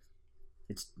only,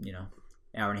 it's,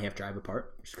 hour and a half drive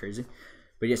apart, which is crazy.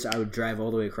 But yes, I would drive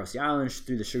all the way across the island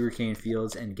through the sugarcane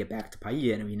fields and get back to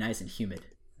Paia, and it'd be nice and humid.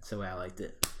 That's the way I liked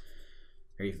it.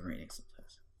 Or even raining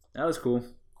sometimes. That was cool.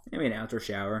 I made an outdoor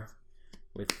shower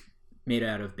made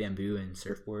out of bamboo and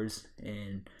surfboards,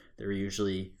 and there were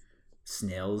usually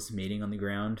snails mating on the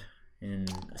ground and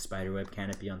a spiderweb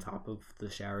canopy on top of the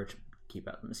shower to keep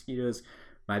out the mosquitoes.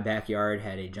 My backyard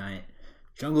had a giant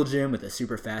jungle gym with a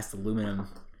super fast aluminum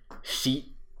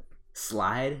sheet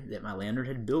slide that my landlord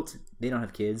had built. They don't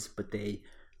have kids, but they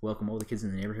welcome all the kids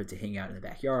in the neighborhood to hang out in the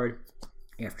backyard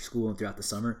after school and throughout the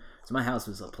summer. So my house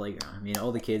was a playground. I mean,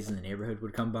 all the kids in the neighborhood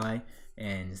would come by,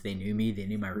 and they knew me, they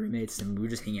knew my roommates, and we would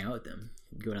just hang out with them,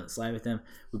 go down the slide with them.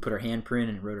 We put our handprint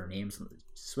and wrote our names on the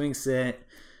swing set.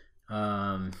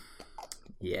 Yeah.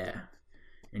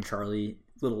 And Charlie,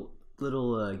 little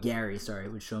Gary,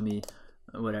 would show me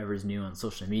whatever's new on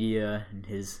social media, and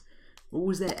what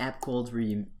was that app called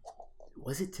where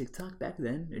was it TikTok back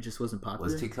then? It just wasn't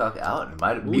popular. Was TikTok out? It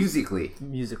might have. Musical.ly,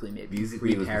 maybe.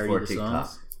 Musical.ly was before TikTok.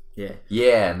 Songs. Yeah.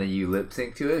 Yeah, and then you lip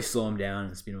sync to it. You slow them down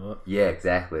and speed them up. Yeah,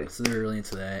 exactly. So they're really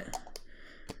into that.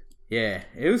 Yeah,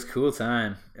 it was a cool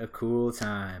time. A cool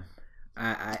time.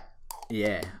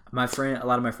 Yeah. A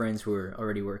lot of my friends were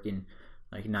already working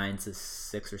like 9 to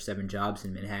 6 or 7 jobs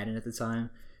in Manhattan at the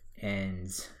time, and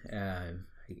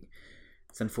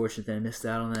it's unfortunate that I missed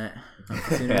out on that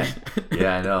opportunity.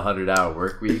 Yeah, I know, 100-hour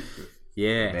work week.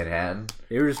 Yeah, Manhattan.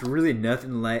 There was really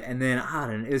nothing like, and then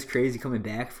it was crazy coming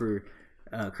back for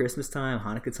Christmas time,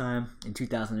 Hanukkah time in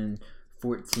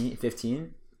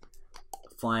 2015,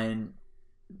 flying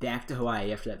back to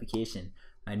Hawaii after that vacation.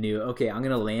 I knew, okay, I'm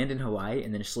gonna land in Hawaii,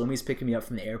 and then Shlomi's picking me up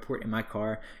from the airport in my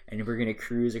car, and we're gonna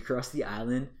cruise across the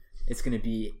island. It's gonna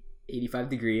be 85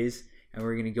 degrees, and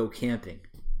we're gonna go camping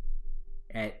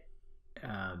at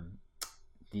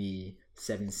the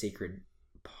seven sacred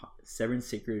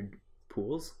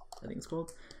pools, I think it's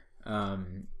called,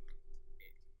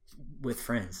 with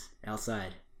friends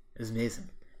outside. It was amazing,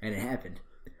 and it happened.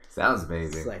 Sounds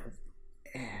amazing. It's like,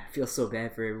 I feel so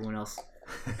bad for everyone else.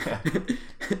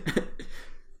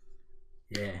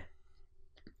 Yeah,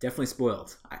 definitely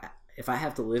spoiled. If I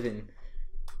have to live in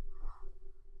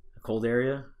a cold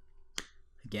area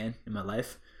again in my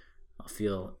life, I'll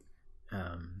feel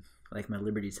like my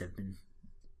liberties have been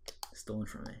stolen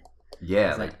from me.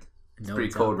 Yeah, it's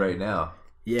pretty cold right now.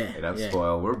 Yeah, and I'm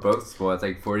spoiled. We're both spoiled. It's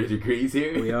like 40 degrees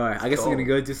here. We are. I guess I'm gonna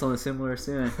go do something similar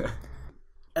soon.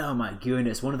 Oh my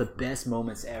goodness, one of the best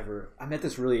moments ever. I met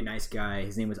this really nice guy.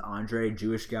 His name was Andre,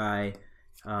 Jewish guy,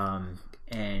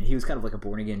 and he was kind of like a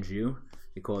born again Jew.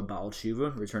 They call it Baal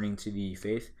Tshuva, returning to the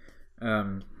faith.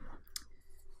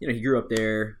 He grew up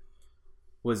there.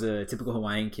 Was a typical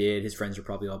Hawaiian kid. His friends were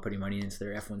probably all putting money into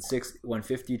their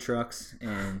F-150 trucks,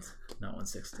 and not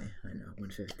 160, I know,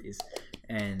 150s,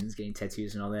 and he's getting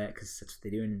tattoos and all that because that's what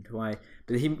they do in Hawaii.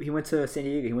 But he went to San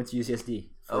Diego. He went to UCSD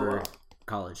for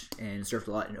college and surfed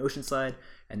a lot in Oceanside,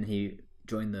 and then he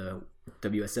joined the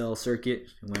WSL circuit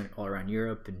and went all around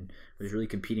Europe and was really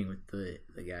competing with the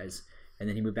guys. And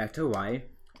then he moved back to Hawaii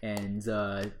and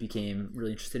became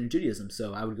really interested in Judaism.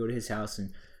 So I would go to his house,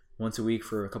 and once a week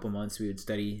for a couple months we would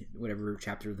study whatever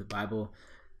chapter of the Bible,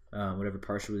 whatever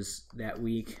parsha was that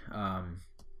week.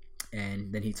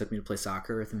 And then he took me to play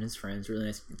soccer with him and his friends. Really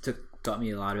nice. Taught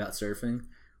me a lot about surfing.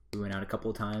 We went out a couple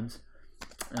of times.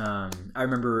 I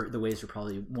remember the waves were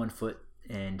probably 1 foot,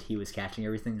 and he was catching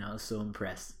everything, and I was so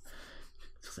impressed.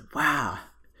 So I was like, "Wow,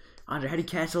 Andre, how do you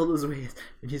catch all those waves?"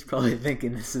 And he's probably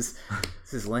thinking, "This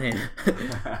is lame."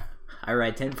 I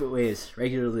ride 10-foot waves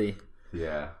regularly.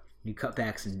 Yeah. New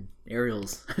cutbacks and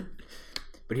aerials.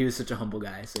 But he was such a humble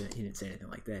guy, so he didn't say anything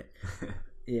like that.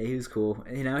 Yeah, he was cool.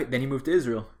 And then he moved to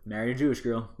Israel, married a Jewish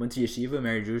girl, went to yeshiva,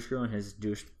 married a Jewish girl, and has a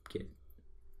Jewish kid.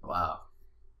 Wow.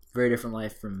 Very different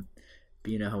life from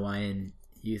being a Hawaiian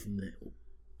youth in the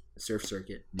surf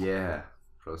circuit. Yeah.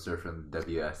 Pro surfing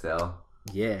WSL.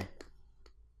 Yeah.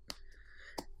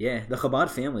 Yeah, the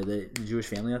Chabad family, the Jewish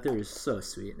family out there is so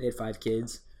sweet. They had 5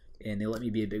 kids, and they let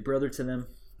me be a big brother to them.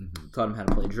 Mm-hmm. Taught them how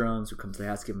to play drums. Would come to the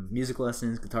house, give them music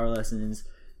lessons, guitar lessons,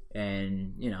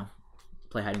 and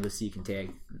play hide and go seek and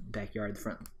tag backyard, the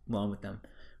front lawn with them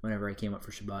whenever I came up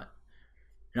for Shabbat.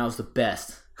 And I was the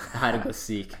best at hide and go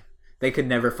seek. They could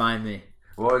never find me.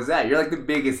 What was that? You're like the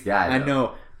biggest guy, though. I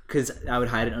know, because I would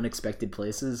hide in unexpected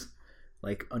places,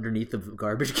 like underneath of a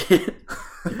garbage can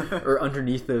or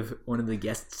underneath of one of the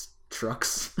guests'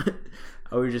 trucks.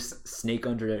 I would just snake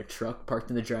under a truck parked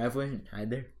in the driveway and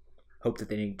hide there. Hope that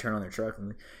they didn't turn on their truck.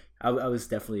 I was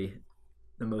definitely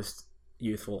the most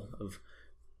youthful of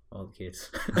all the kids.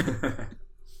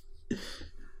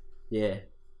 Yeah.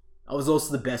 I was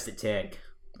also the best at tag.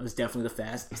 I was definitely the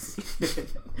fastest.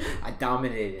 I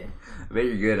dominated. I bet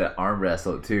you're good at arm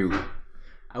wrestle too.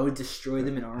 I would destroy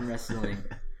them in arm wrestling.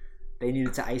 They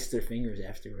needed to ice their fingers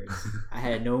afterwards. I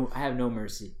have no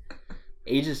mercy.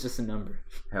 Age is just a number.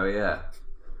 Hell yeah.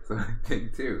 So I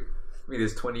think too. I mean,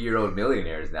 there's 20-year-old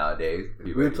millionaires nowadays.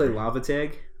 We would play lava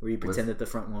tag, where you pretend that the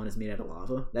front lawn is made out of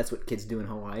lava. That's what kids do in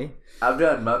Hawaii. I've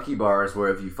done monkey bars where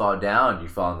if you fall down, you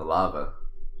fall in the lava.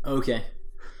 Okay.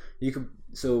 You could.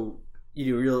 So you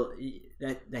do real.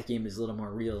 That game is a little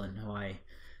more real in Hawaii,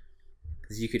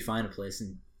 because you could find a place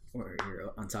where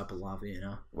you're on top of lava. You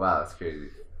know. Wow, that's crazy.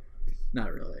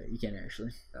 Not really. You can't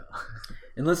actually. No.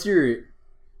 Unless you're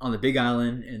on the Big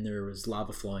Island and there was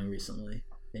lava flowing recently,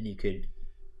 then you could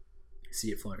see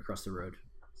it flowing across the road.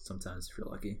 Sometimes if you're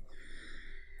lucky.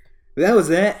 But that was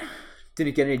that.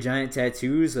 Didn't get any giant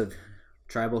tattoos of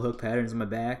tribal hook patterns on my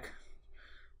back.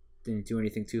 Didn't do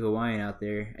anything too Hawaiian out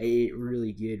there. I ate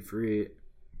really good fruit.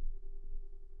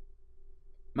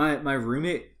 My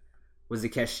roommate was the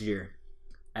cashier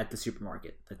at the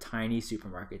supermarket, the tiny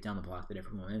supermarket down the block that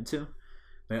everyone went into.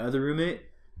 My other roommate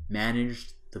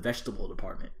managed the vegetable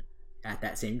department at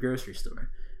that same grocery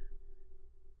store.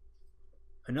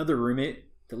 Another roommate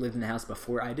that lived in the house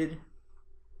before I did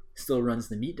still runs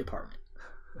the meat department.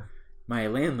 My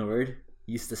landlord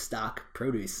used to stock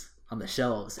produce on the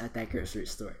shelves at that grocery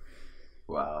store.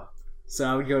 Wow. So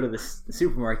I would go to the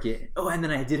supermarket. Oh, and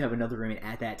then I did have another roommate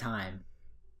at that time.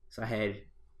 So I had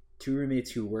 2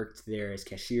 roommates who worked there as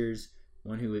cashiers,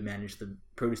 one who would manage the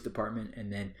produce department,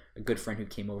 and then a good friend who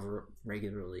came over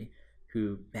regularly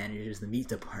who manages the meat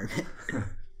department.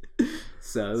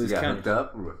 So it was kind kind of hooked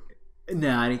up.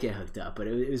 No, I didn't get hooked up, but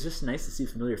it was just nice to see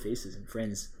familiar faces and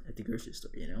friends at the grocery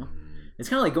store, you know? It's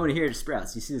kind of like going here to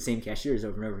Sprouts. You see the same cashiers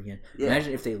over and over again. Yeah.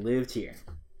 Imagine if they lived here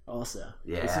also.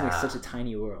 Yeah. It seems like such a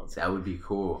tiny world. That would be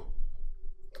cool.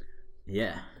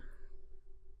 Yeah.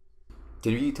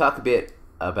 Can you talk a bit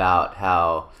about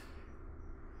how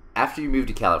after you moved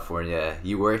to California,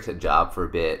 you worked a job for a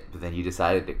bit, but then you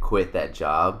decided to quit that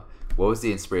job? What was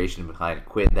the inspiration behind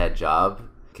quitting that job?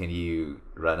 Can you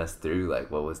run us through, like,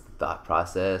 what was the thought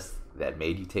process that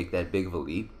made you take that big of a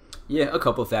leap? Yeah, a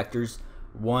couple of factors.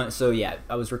 One, so yeah,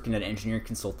 I was working at an engineering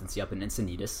consultancy up in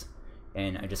Encinitas,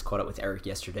 and I just caught up with Eric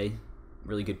yesterday.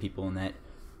 Really good people in that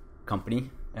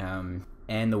company, and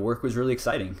the work was really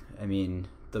exciting. I mean,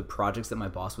 the projects that my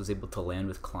boss was able to land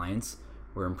with clients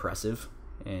were impressive,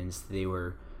 and they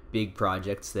were big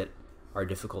projects that are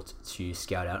difficult to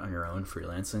scout out on your own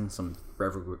freelancing. So I'm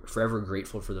forever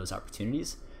grateful for those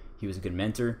opportunities. He was a good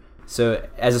mentor. So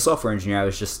as a software engineer, I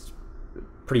was just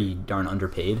pretty darn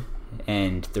underpaid,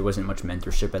 and there wasn't much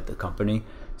mentorship at the company,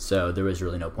 so there was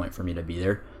really no point for me to be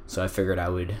there. So I figured I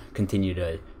would continue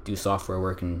to do software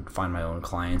work and find my own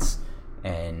clients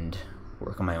and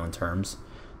work on my own terms.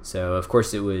 So of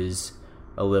course it was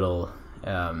a little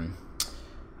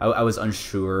I was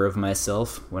unsure of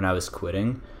myself when I was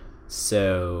quitting,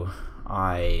 so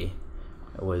I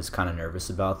was kind of nervous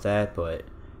about that. But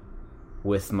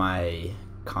with my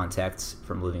contacts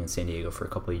from living in San Diego for a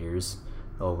couple of years,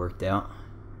 it all worked out.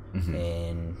 Mm-hmm.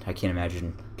 And I can't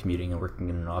imagine commuting and working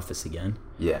in an office again.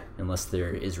 Yeah. Unless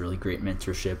there is really great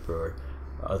mentorship or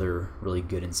other really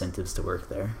good incentives to work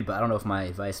there. But I don't know if my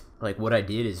advice, like what I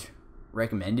did, is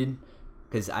recommended,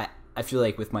 because I feel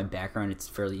like with my background, it's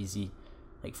fairly easy,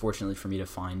 like fortunately for me, to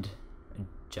find a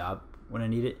job when I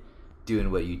need it.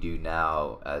 Doing what you do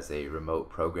now as a remote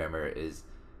programmer is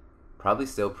probably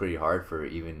still pretty hard for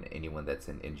even anyone that's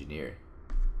an engineer.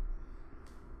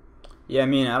 Yeah, I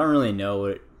mean, I don't really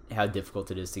know how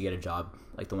difficult it is to get a job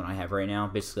like the one I have right now.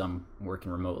 Basically, I'm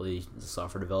working remotely as a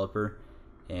software developer,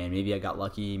 and maybe I got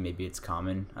lucky, maybe it's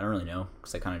common. I don't really know,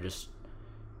 because I kind of just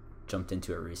jumped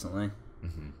into it recently.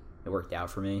 Mm-hmm. It worked out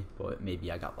for me, but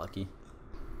maybe I got lucky.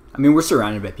 I mean, we're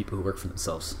surrounded by people who work for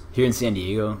themselves. Here in San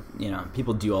Diego, you know,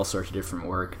 people do all sorts of different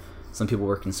work. Some people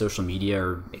work in social media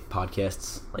or make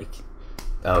podcasts, like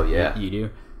you do.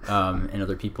 And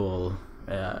other people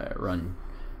run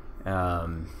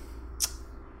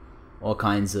all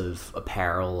kinds of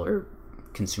apparel or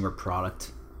consumer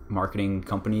product marketing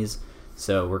companies.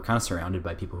 So we're kind of surrounded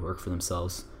by people who work for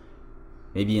themselves.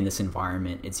 Maybe in this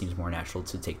environment, it seems more natural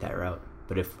to take that route.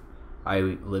 But if I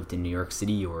lived in New York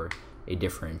City or a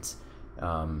different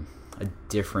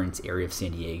area of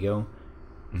San Diego,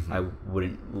 mm-hmm. I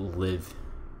wouldn't live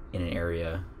in an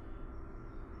area.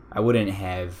 I wouldn't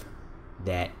have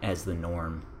that as the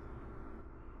norm.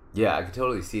 Yeah, I can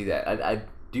totally see that. I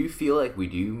do feel like we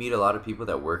do meet a lot of people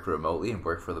that work remotely and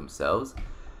work for themselves,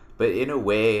 But in a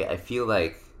way, I feel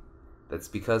like that's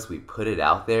because we put it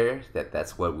out there that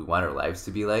that's what we want our lives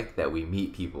to be like, that we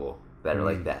meet people that are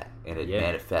like that, and it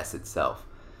manifests itself.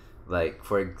 Like,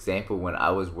 for example, when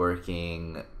I was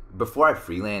working, before I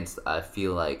freelanced, I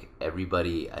feel like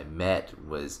everybody I met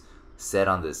was set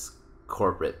on this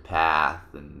corporate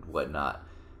path and whatnot.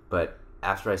 But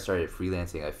after I started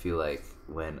freelancing, I feel like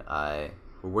when we're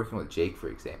working with Jake, for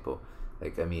example,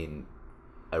 like, I mean,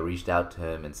 I reached out to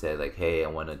him and said, like, hey, I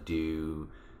want to do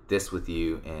this with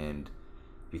you, and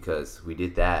because we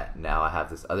did that, now I have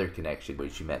this other connection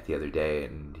which you met the other day,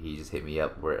 and he just hit me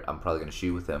up where I'm probably going to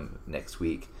shoot with him next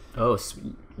week. Oh,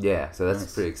 sweet. Yeah, so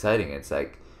that's pretty exciting. It's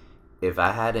like, if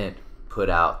I hadn't put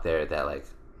out there that, like,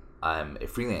 I'm a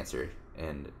freelancer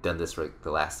and done this for like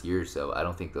the last year or so, I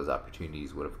don't think those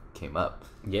opportunities would have came up.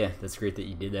 Yeah, that's great that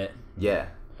you did that. Yeah,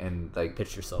 and like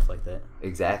pitch yourself like that.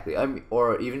 Exactly. I mean,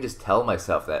 or even just tell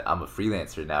myself that I'm a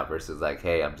freelancer now versus like,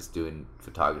 hey, I'm just doing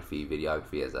photography,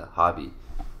 videography as a hobby,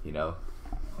 you know.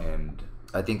 And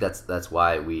I think that's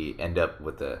why we end up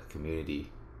with the community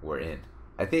we're in.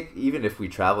 I think even if we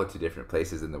travel to different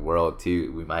places in the world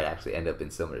too, we might actually end up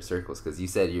in similar circles. Because you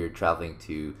said you're traveling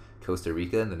to Costa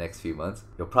Rica in the next few months.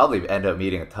 You'll probably end up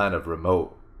meeting a ton of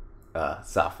remote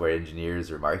software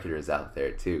engineers or marketers out there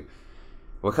too.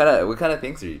 What kind of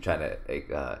things are you trying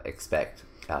to expect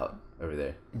out over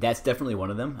there? That's definitely one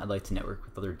of them. I'd like to network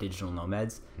with other digital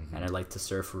nomads, and I'd like to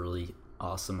surf really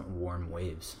awesome warm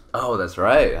waves. Oh, that's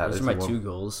right. Those are my two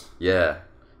goals. Yeah.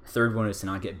 Third one is to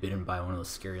not get bitten by one of those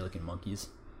scary looking monkeys.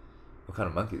 What kind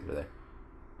of monkeys are there?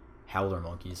 Howler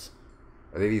monkeys.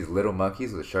 Are they these little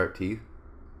monkeys with sharp teeth?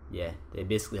 Yeah, they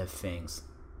basically have fangs.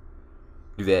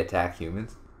 Do they attack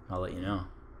humans? I'll let you know.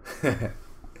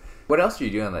 What else are you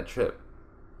doing on that trip?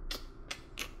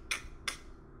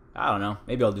 I don't know.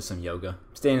 Maybe I'll do some yoga.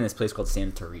 I'm staying in this place called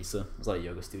Santa Teresa. There's a lot of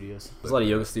yoga studios. There's a lot of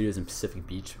yoga studios in Pacific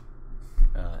Beach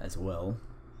as well.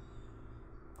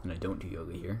 And I don't do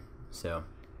yoga here, so...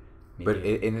 But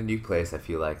in a new place, I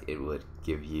feel like it would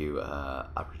give you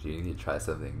opportunity to try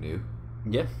something new.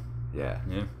 Yeah. Yeah.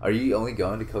 Are you only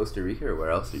going to Costa Rica, or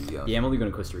where else are you going? Yeah, I'm only going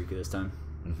to Costa Rica this time.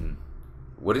 Mm-hmm.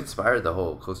 What inspired the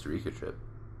whole Costa Rica trip?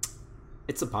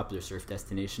 It's a popular surf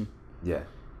destination. Yeah.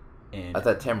 And I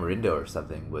thought Tamarindo or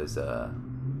something was that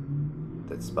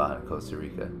spot in Costa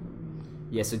Rica.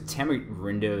 Yeah, so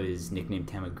Tamarindo is nicknamed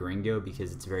Tamagringo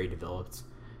because it's very developed.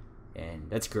 And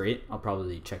that's great. I'll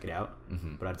probably check it out.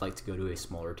 Mm-hmm. But I'd like to go to a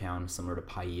smaller town similar to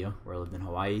Paia, where I lived in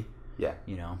Hawaii. Yeah.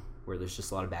 You know, where there's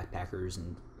just a lot of backpackers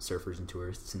and surfers and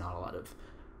tourists, not a lot of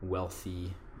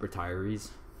wealthy retirees.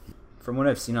 From what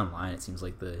I've seen online, it seems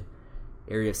like the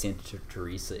area of Santa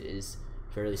Teresa is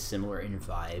fairly similar in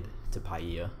vibe to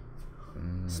Paia.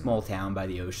 Small town by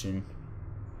the ocean.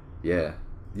 Yeah.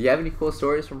 Do you have any cool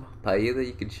stories from Paia that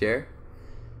you could share?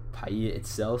 Paia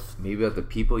itself? Maybe about the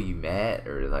people you met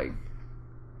or like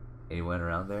anyone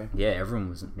around there? Yeah, everyone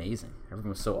was amazing. Everyone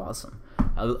was so awesome.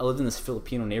 I lived in this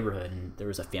Filipino neighborhood, and there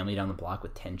was a family down the block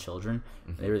with 10 children.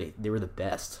 Mm-hmm. They were the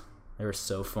best. They were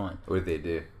so fun. What did they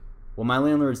do? Well, my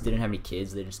landlords didn't have any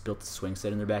kids. They just built a swing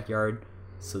set in their backyard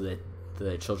so that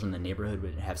the children in the neighborhood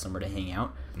would have somewhere to hang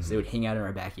out. So they would hang out in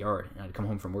our backyard, and I'd come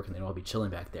home from work, and they'd all be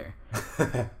chilling back there.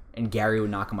 And Gary would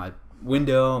knock on my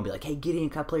window and be like, hey, get in,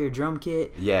 can I play your drum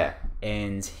kit? Yeah.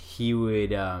 And he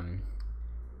would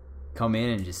come in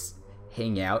and just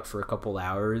hang out for a couple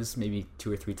hours, maybe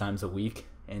 2 or 3 times a week,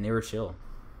 and they were chill.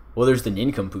 Well, there's the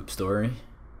nincompoop story.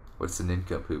 What's the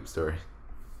nincompoop story?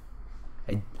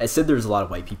 I said there's a lot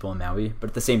of white people in Maui, but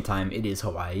at the same time, it is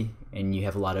Hawaii, and you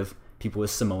have a lot of people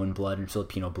with Samoan blood and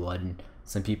Filipino blood, and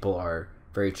some people are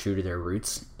very true to their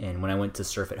roots. And when I went to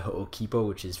surf at Ho'okipo,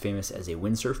 which is famous as a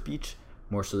windsurf beach,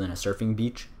 more so than a surfing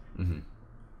beach,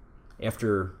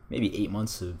 after maybe 8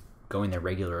 months of going there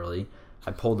regularly,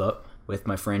 I pulled up with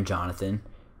my friend Jonathan,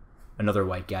 another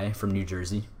white guy from New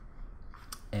Jersey,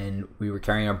 and we were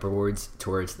carrying our boards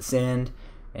towards the sand,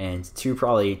 and 2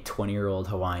 probably 20-year-old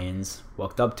Hawaiians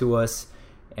walked up to us,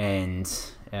 and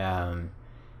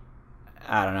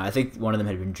I don't know, I think one of them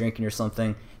had been drinking or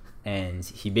something, and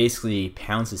he basically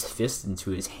pounds his fist into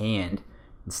his hand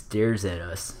and stares at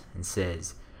us and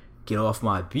says, "Get off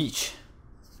my beach,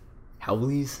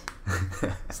 Howleys."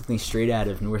 Something straight out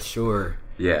of North Shore.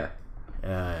 Yeah.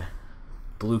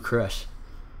 Blue Crush.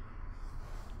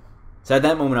 So at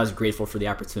that moment, I was grateful for the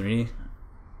opportunity.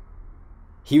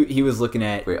 He was looking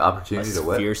at opportunity us to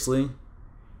what? Fiercely.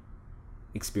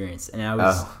 Experience. And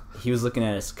he was looking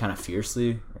at us kind of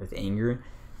fiercely with anger,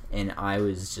 and I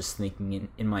was just thinking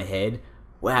in my head,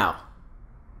 wow,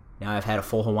 now I've had a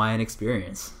full Hawaiian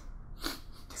experience.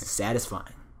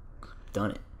 Satisfying.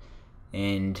 Done it.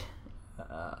 And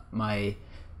my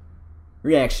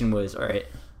reaction was, all right,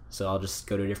 so I'll just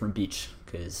go to a different beach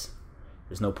because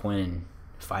there's no point in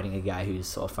fighting a guy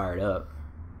who's all fired up.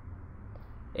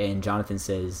 And Jonathan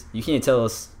says, you can't tell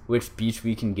us which beach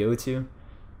we can go to.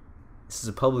 This is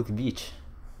a public beach.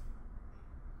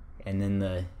 And then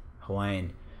the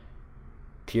Hawaiian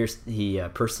pursed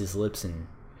his lips and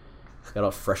got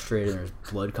all frustrated, and there was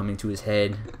blood coming to his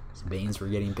head. His veins were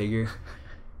getting bigger.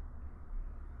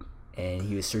 And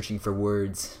he was searching for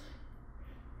words.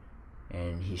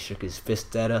 And he shook his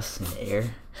fist at us in the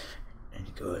air. And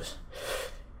he goes,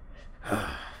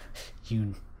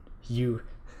 You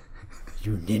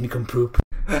nincompoop.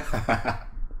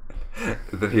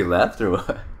 Then he left or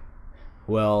what?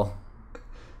 Well,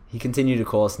 he continued to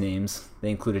call us names. They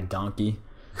included donkey.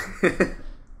 He's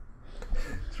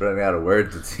running out of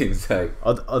words, it seems like.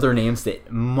 Other names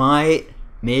that might,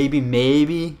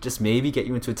 maybe, just maybe get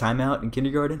you into a timeout in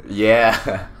kindergarten.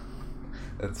 Yeah.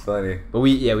 That's funny. But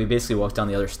we basically walked down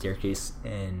the other staircase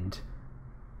and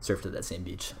surfed at that same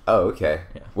beach. Oh, okay.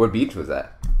 Yeah. What beach was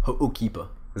that? Ho'okipa.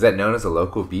 Is that known as a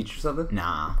local beach or something?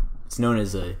 Nah. It's known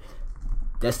as a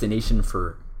destination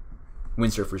for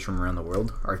windsurfers from around the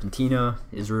world. Argentina,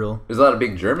 Israel. There's a lot of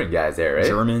big German guys there, right?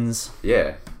 Germans.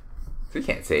 Yeah. So you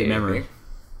can't say Good anything. memory.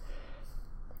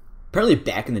 Apparently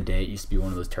back in the day it used to be one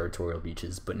of those territorial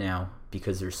beaches, but now,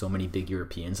 because there's so many big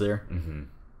Europeans there,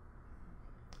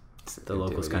 the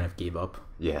locals kind of gave up.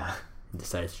 Yeah. And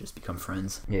decided to just become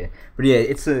friends. Yeah. But yeah,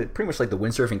 it's pretty much like the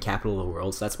windsurfing capital of the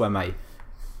world, so that's why my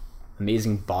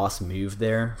amazing boss moved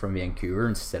there from Vancouver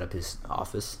and set up his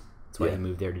office. That's why he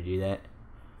moved there to do that.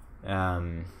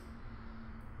 I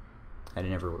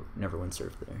never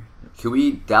windsurfed there. Can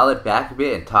we dial it back a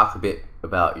bit and talk a bit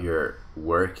about your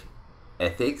work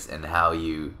ethics and how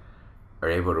you are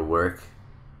able to work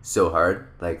so hard?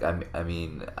 Like, I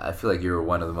mean, I feel like you're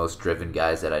one of the most driven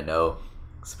guys that I know,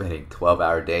 spending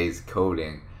 12-hour days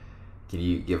coding. Can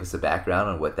you give us a background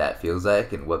on what that feels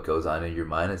like and what goes on in your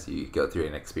mind as you go through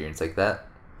an experience like that?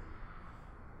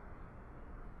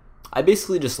 I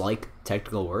basically just like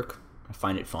technical work. I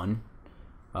find it fun.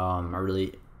 I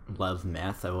really love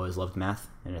math. I've always loved math,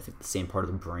 and I think the same part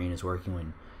of the brain is working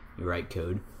when you write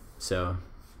code. So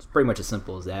it's pretty much as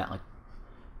simple as that. Like,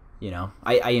 you know,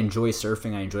 I enjoy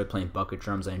surfing. I enjoy playing bucket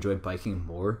drums. I enjoy biking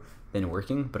more than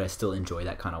working, but I still enjoy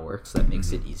that kind of work. So that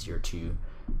makes it easier to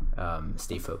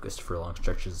stay focused for long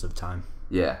stretches of time.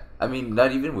 Yeah. I mean,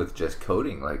 not even with just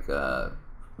coding. Like,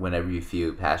 whenever you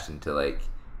feel passion to, like,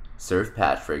 Surf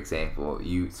Patch, for example,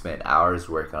 you spent hours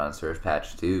working on Surf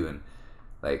Patch too, and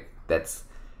like that's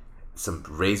some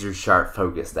razor sharp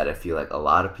focus that I feel like a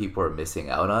lot of people are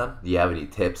missing out on. Do you have any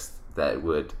tips that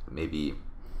would maybe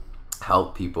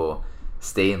help people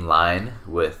stay in line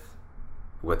with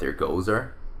what their goals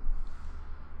are?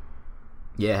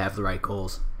 Yeah, have the right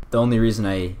goals. The only reason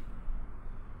I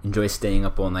enjoy staying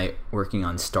up all night working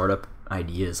on startup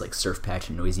ideas like Surf Patch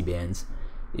and Noisy Bands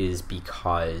is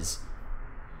because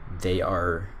they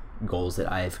are goals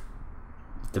that I've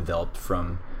developed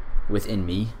from within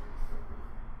me.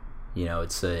 You know,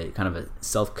 it's a kind of a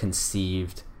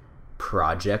self-conceived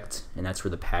project, and that's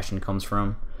where the passion comes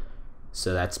from.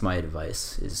 So that's my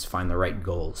advice, is find the right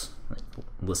goals. Like,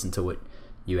 listen to what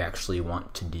you actually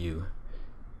want to do.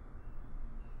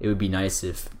 It would be nice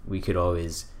if we could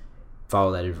always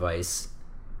follow that advice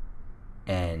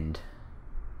and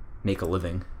make a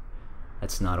living.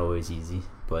 That's not always easy,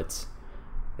 but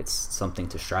it's something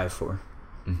to strive for.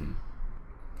 Mm-hmm.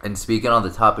 And speaking on the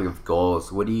topic of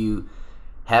goals, what do you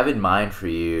have in mind for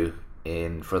you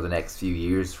for the next few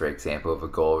years, for example, of a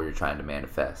goal you're trying to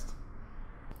manifest?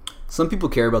 Some people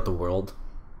care about the world.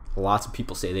 Lots of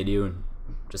people say they do and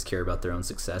just care about their own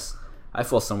success. I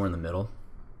fall somewhere in the middle.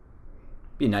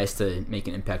 It'd be nice to make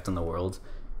an impact on the world.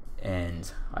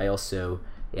 And I also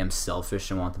am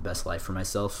selfish and want the best life for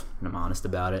myself, and I'm honest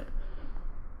about it.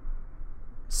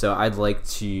 So I'd like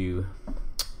to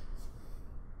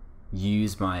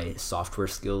use my software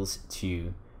skills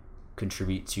to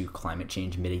contribute to climate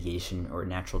change mitigation or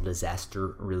natural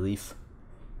disaster relief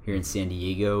here in San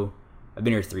Diego. I've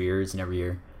been here 3 years, and every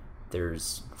year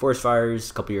there's forest fires.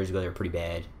 A couple years ago they were pretty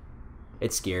bad.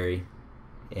 It's scary,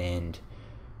 and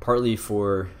partly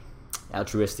for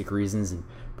altruistic reasons and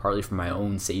partly for my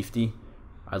own safety,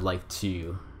 I'd like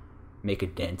to make a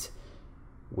dent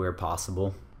where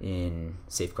possible in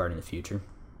safeguarding the future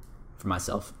for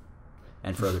myself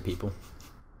and for other people.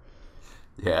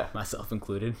 Yeah. Myself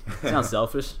included. Sounds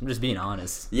selfish. I'm just being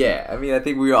honest. Yeah, I mean, I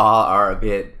think we all are a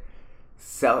bit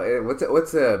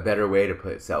what's a better way to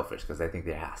put selfish? Because I think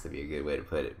there has to be a good way to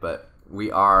put it. But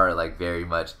we are like very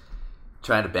much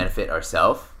trying to benefit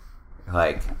ourselves.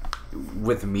 Like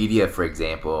with media, for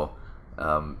example,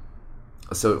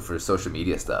 so for social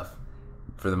media stuff,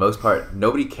 for the most part,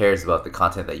 nobody cares about the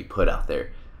content that you put out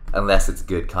there unless it's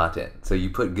good content. So you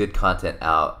put good content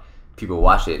out, people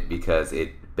watch it because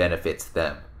it benefits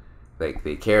them. Like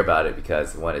they care about it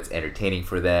because one, it's entertaining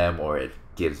for them or it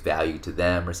gives value to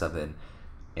them or something.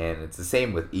 And it's the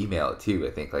same with email too.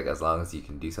 I think like as long as you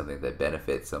can do something that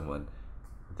benefits someone,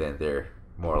 then they're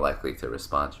more likely to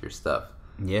respond to your stuff.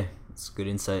 Yeah, it's good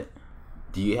insight.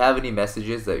 Do you have any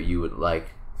messages that you would like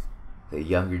the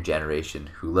younger generation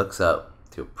who looks up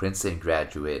to a Princeton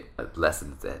graduate,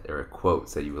 lessons that or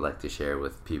quotes that you would like to share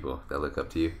with people that look up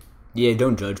to you? Yeah,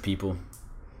 don't judge people.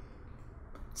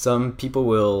 Some people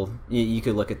will, you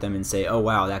could look at them and say, oh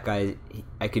wow, that guy,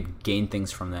 I could gain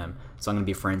things from them, so I'm going to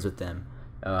be friends with them.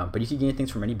 But you can gain things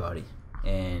from anybody,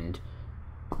 and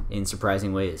in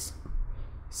surprising ways.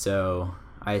 So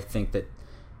I think that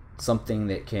something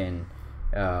that can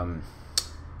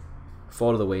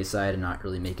fall to the wayside and not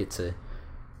really make it to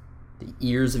the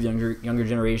ears of younger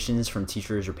generations from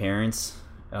teachers or parents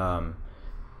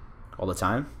all the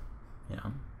time,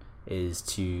 is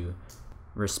to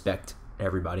respect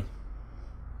everybody.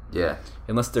 Yeah.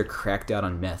 Unless they're cracked out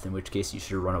on meth, in which case you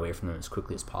should run away from them as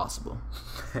quickly as possible.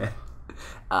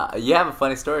 You have a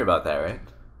funny story about that, right?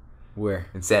 Where?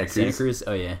 In Santa Cruz? Santa Cruz?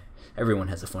 Oh, yeah. Everyone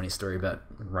has a funny story about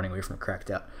running away from a cracked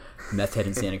out meth head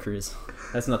in Santa Cruz.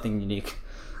 That's nothing unique.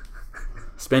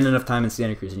 Spend enough time in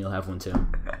Santa Cruz and you'll have one too.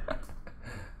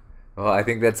 Well, I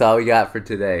think that's all we got for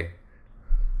today.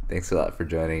 Thanks a lot for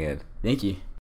joining in. Thank you.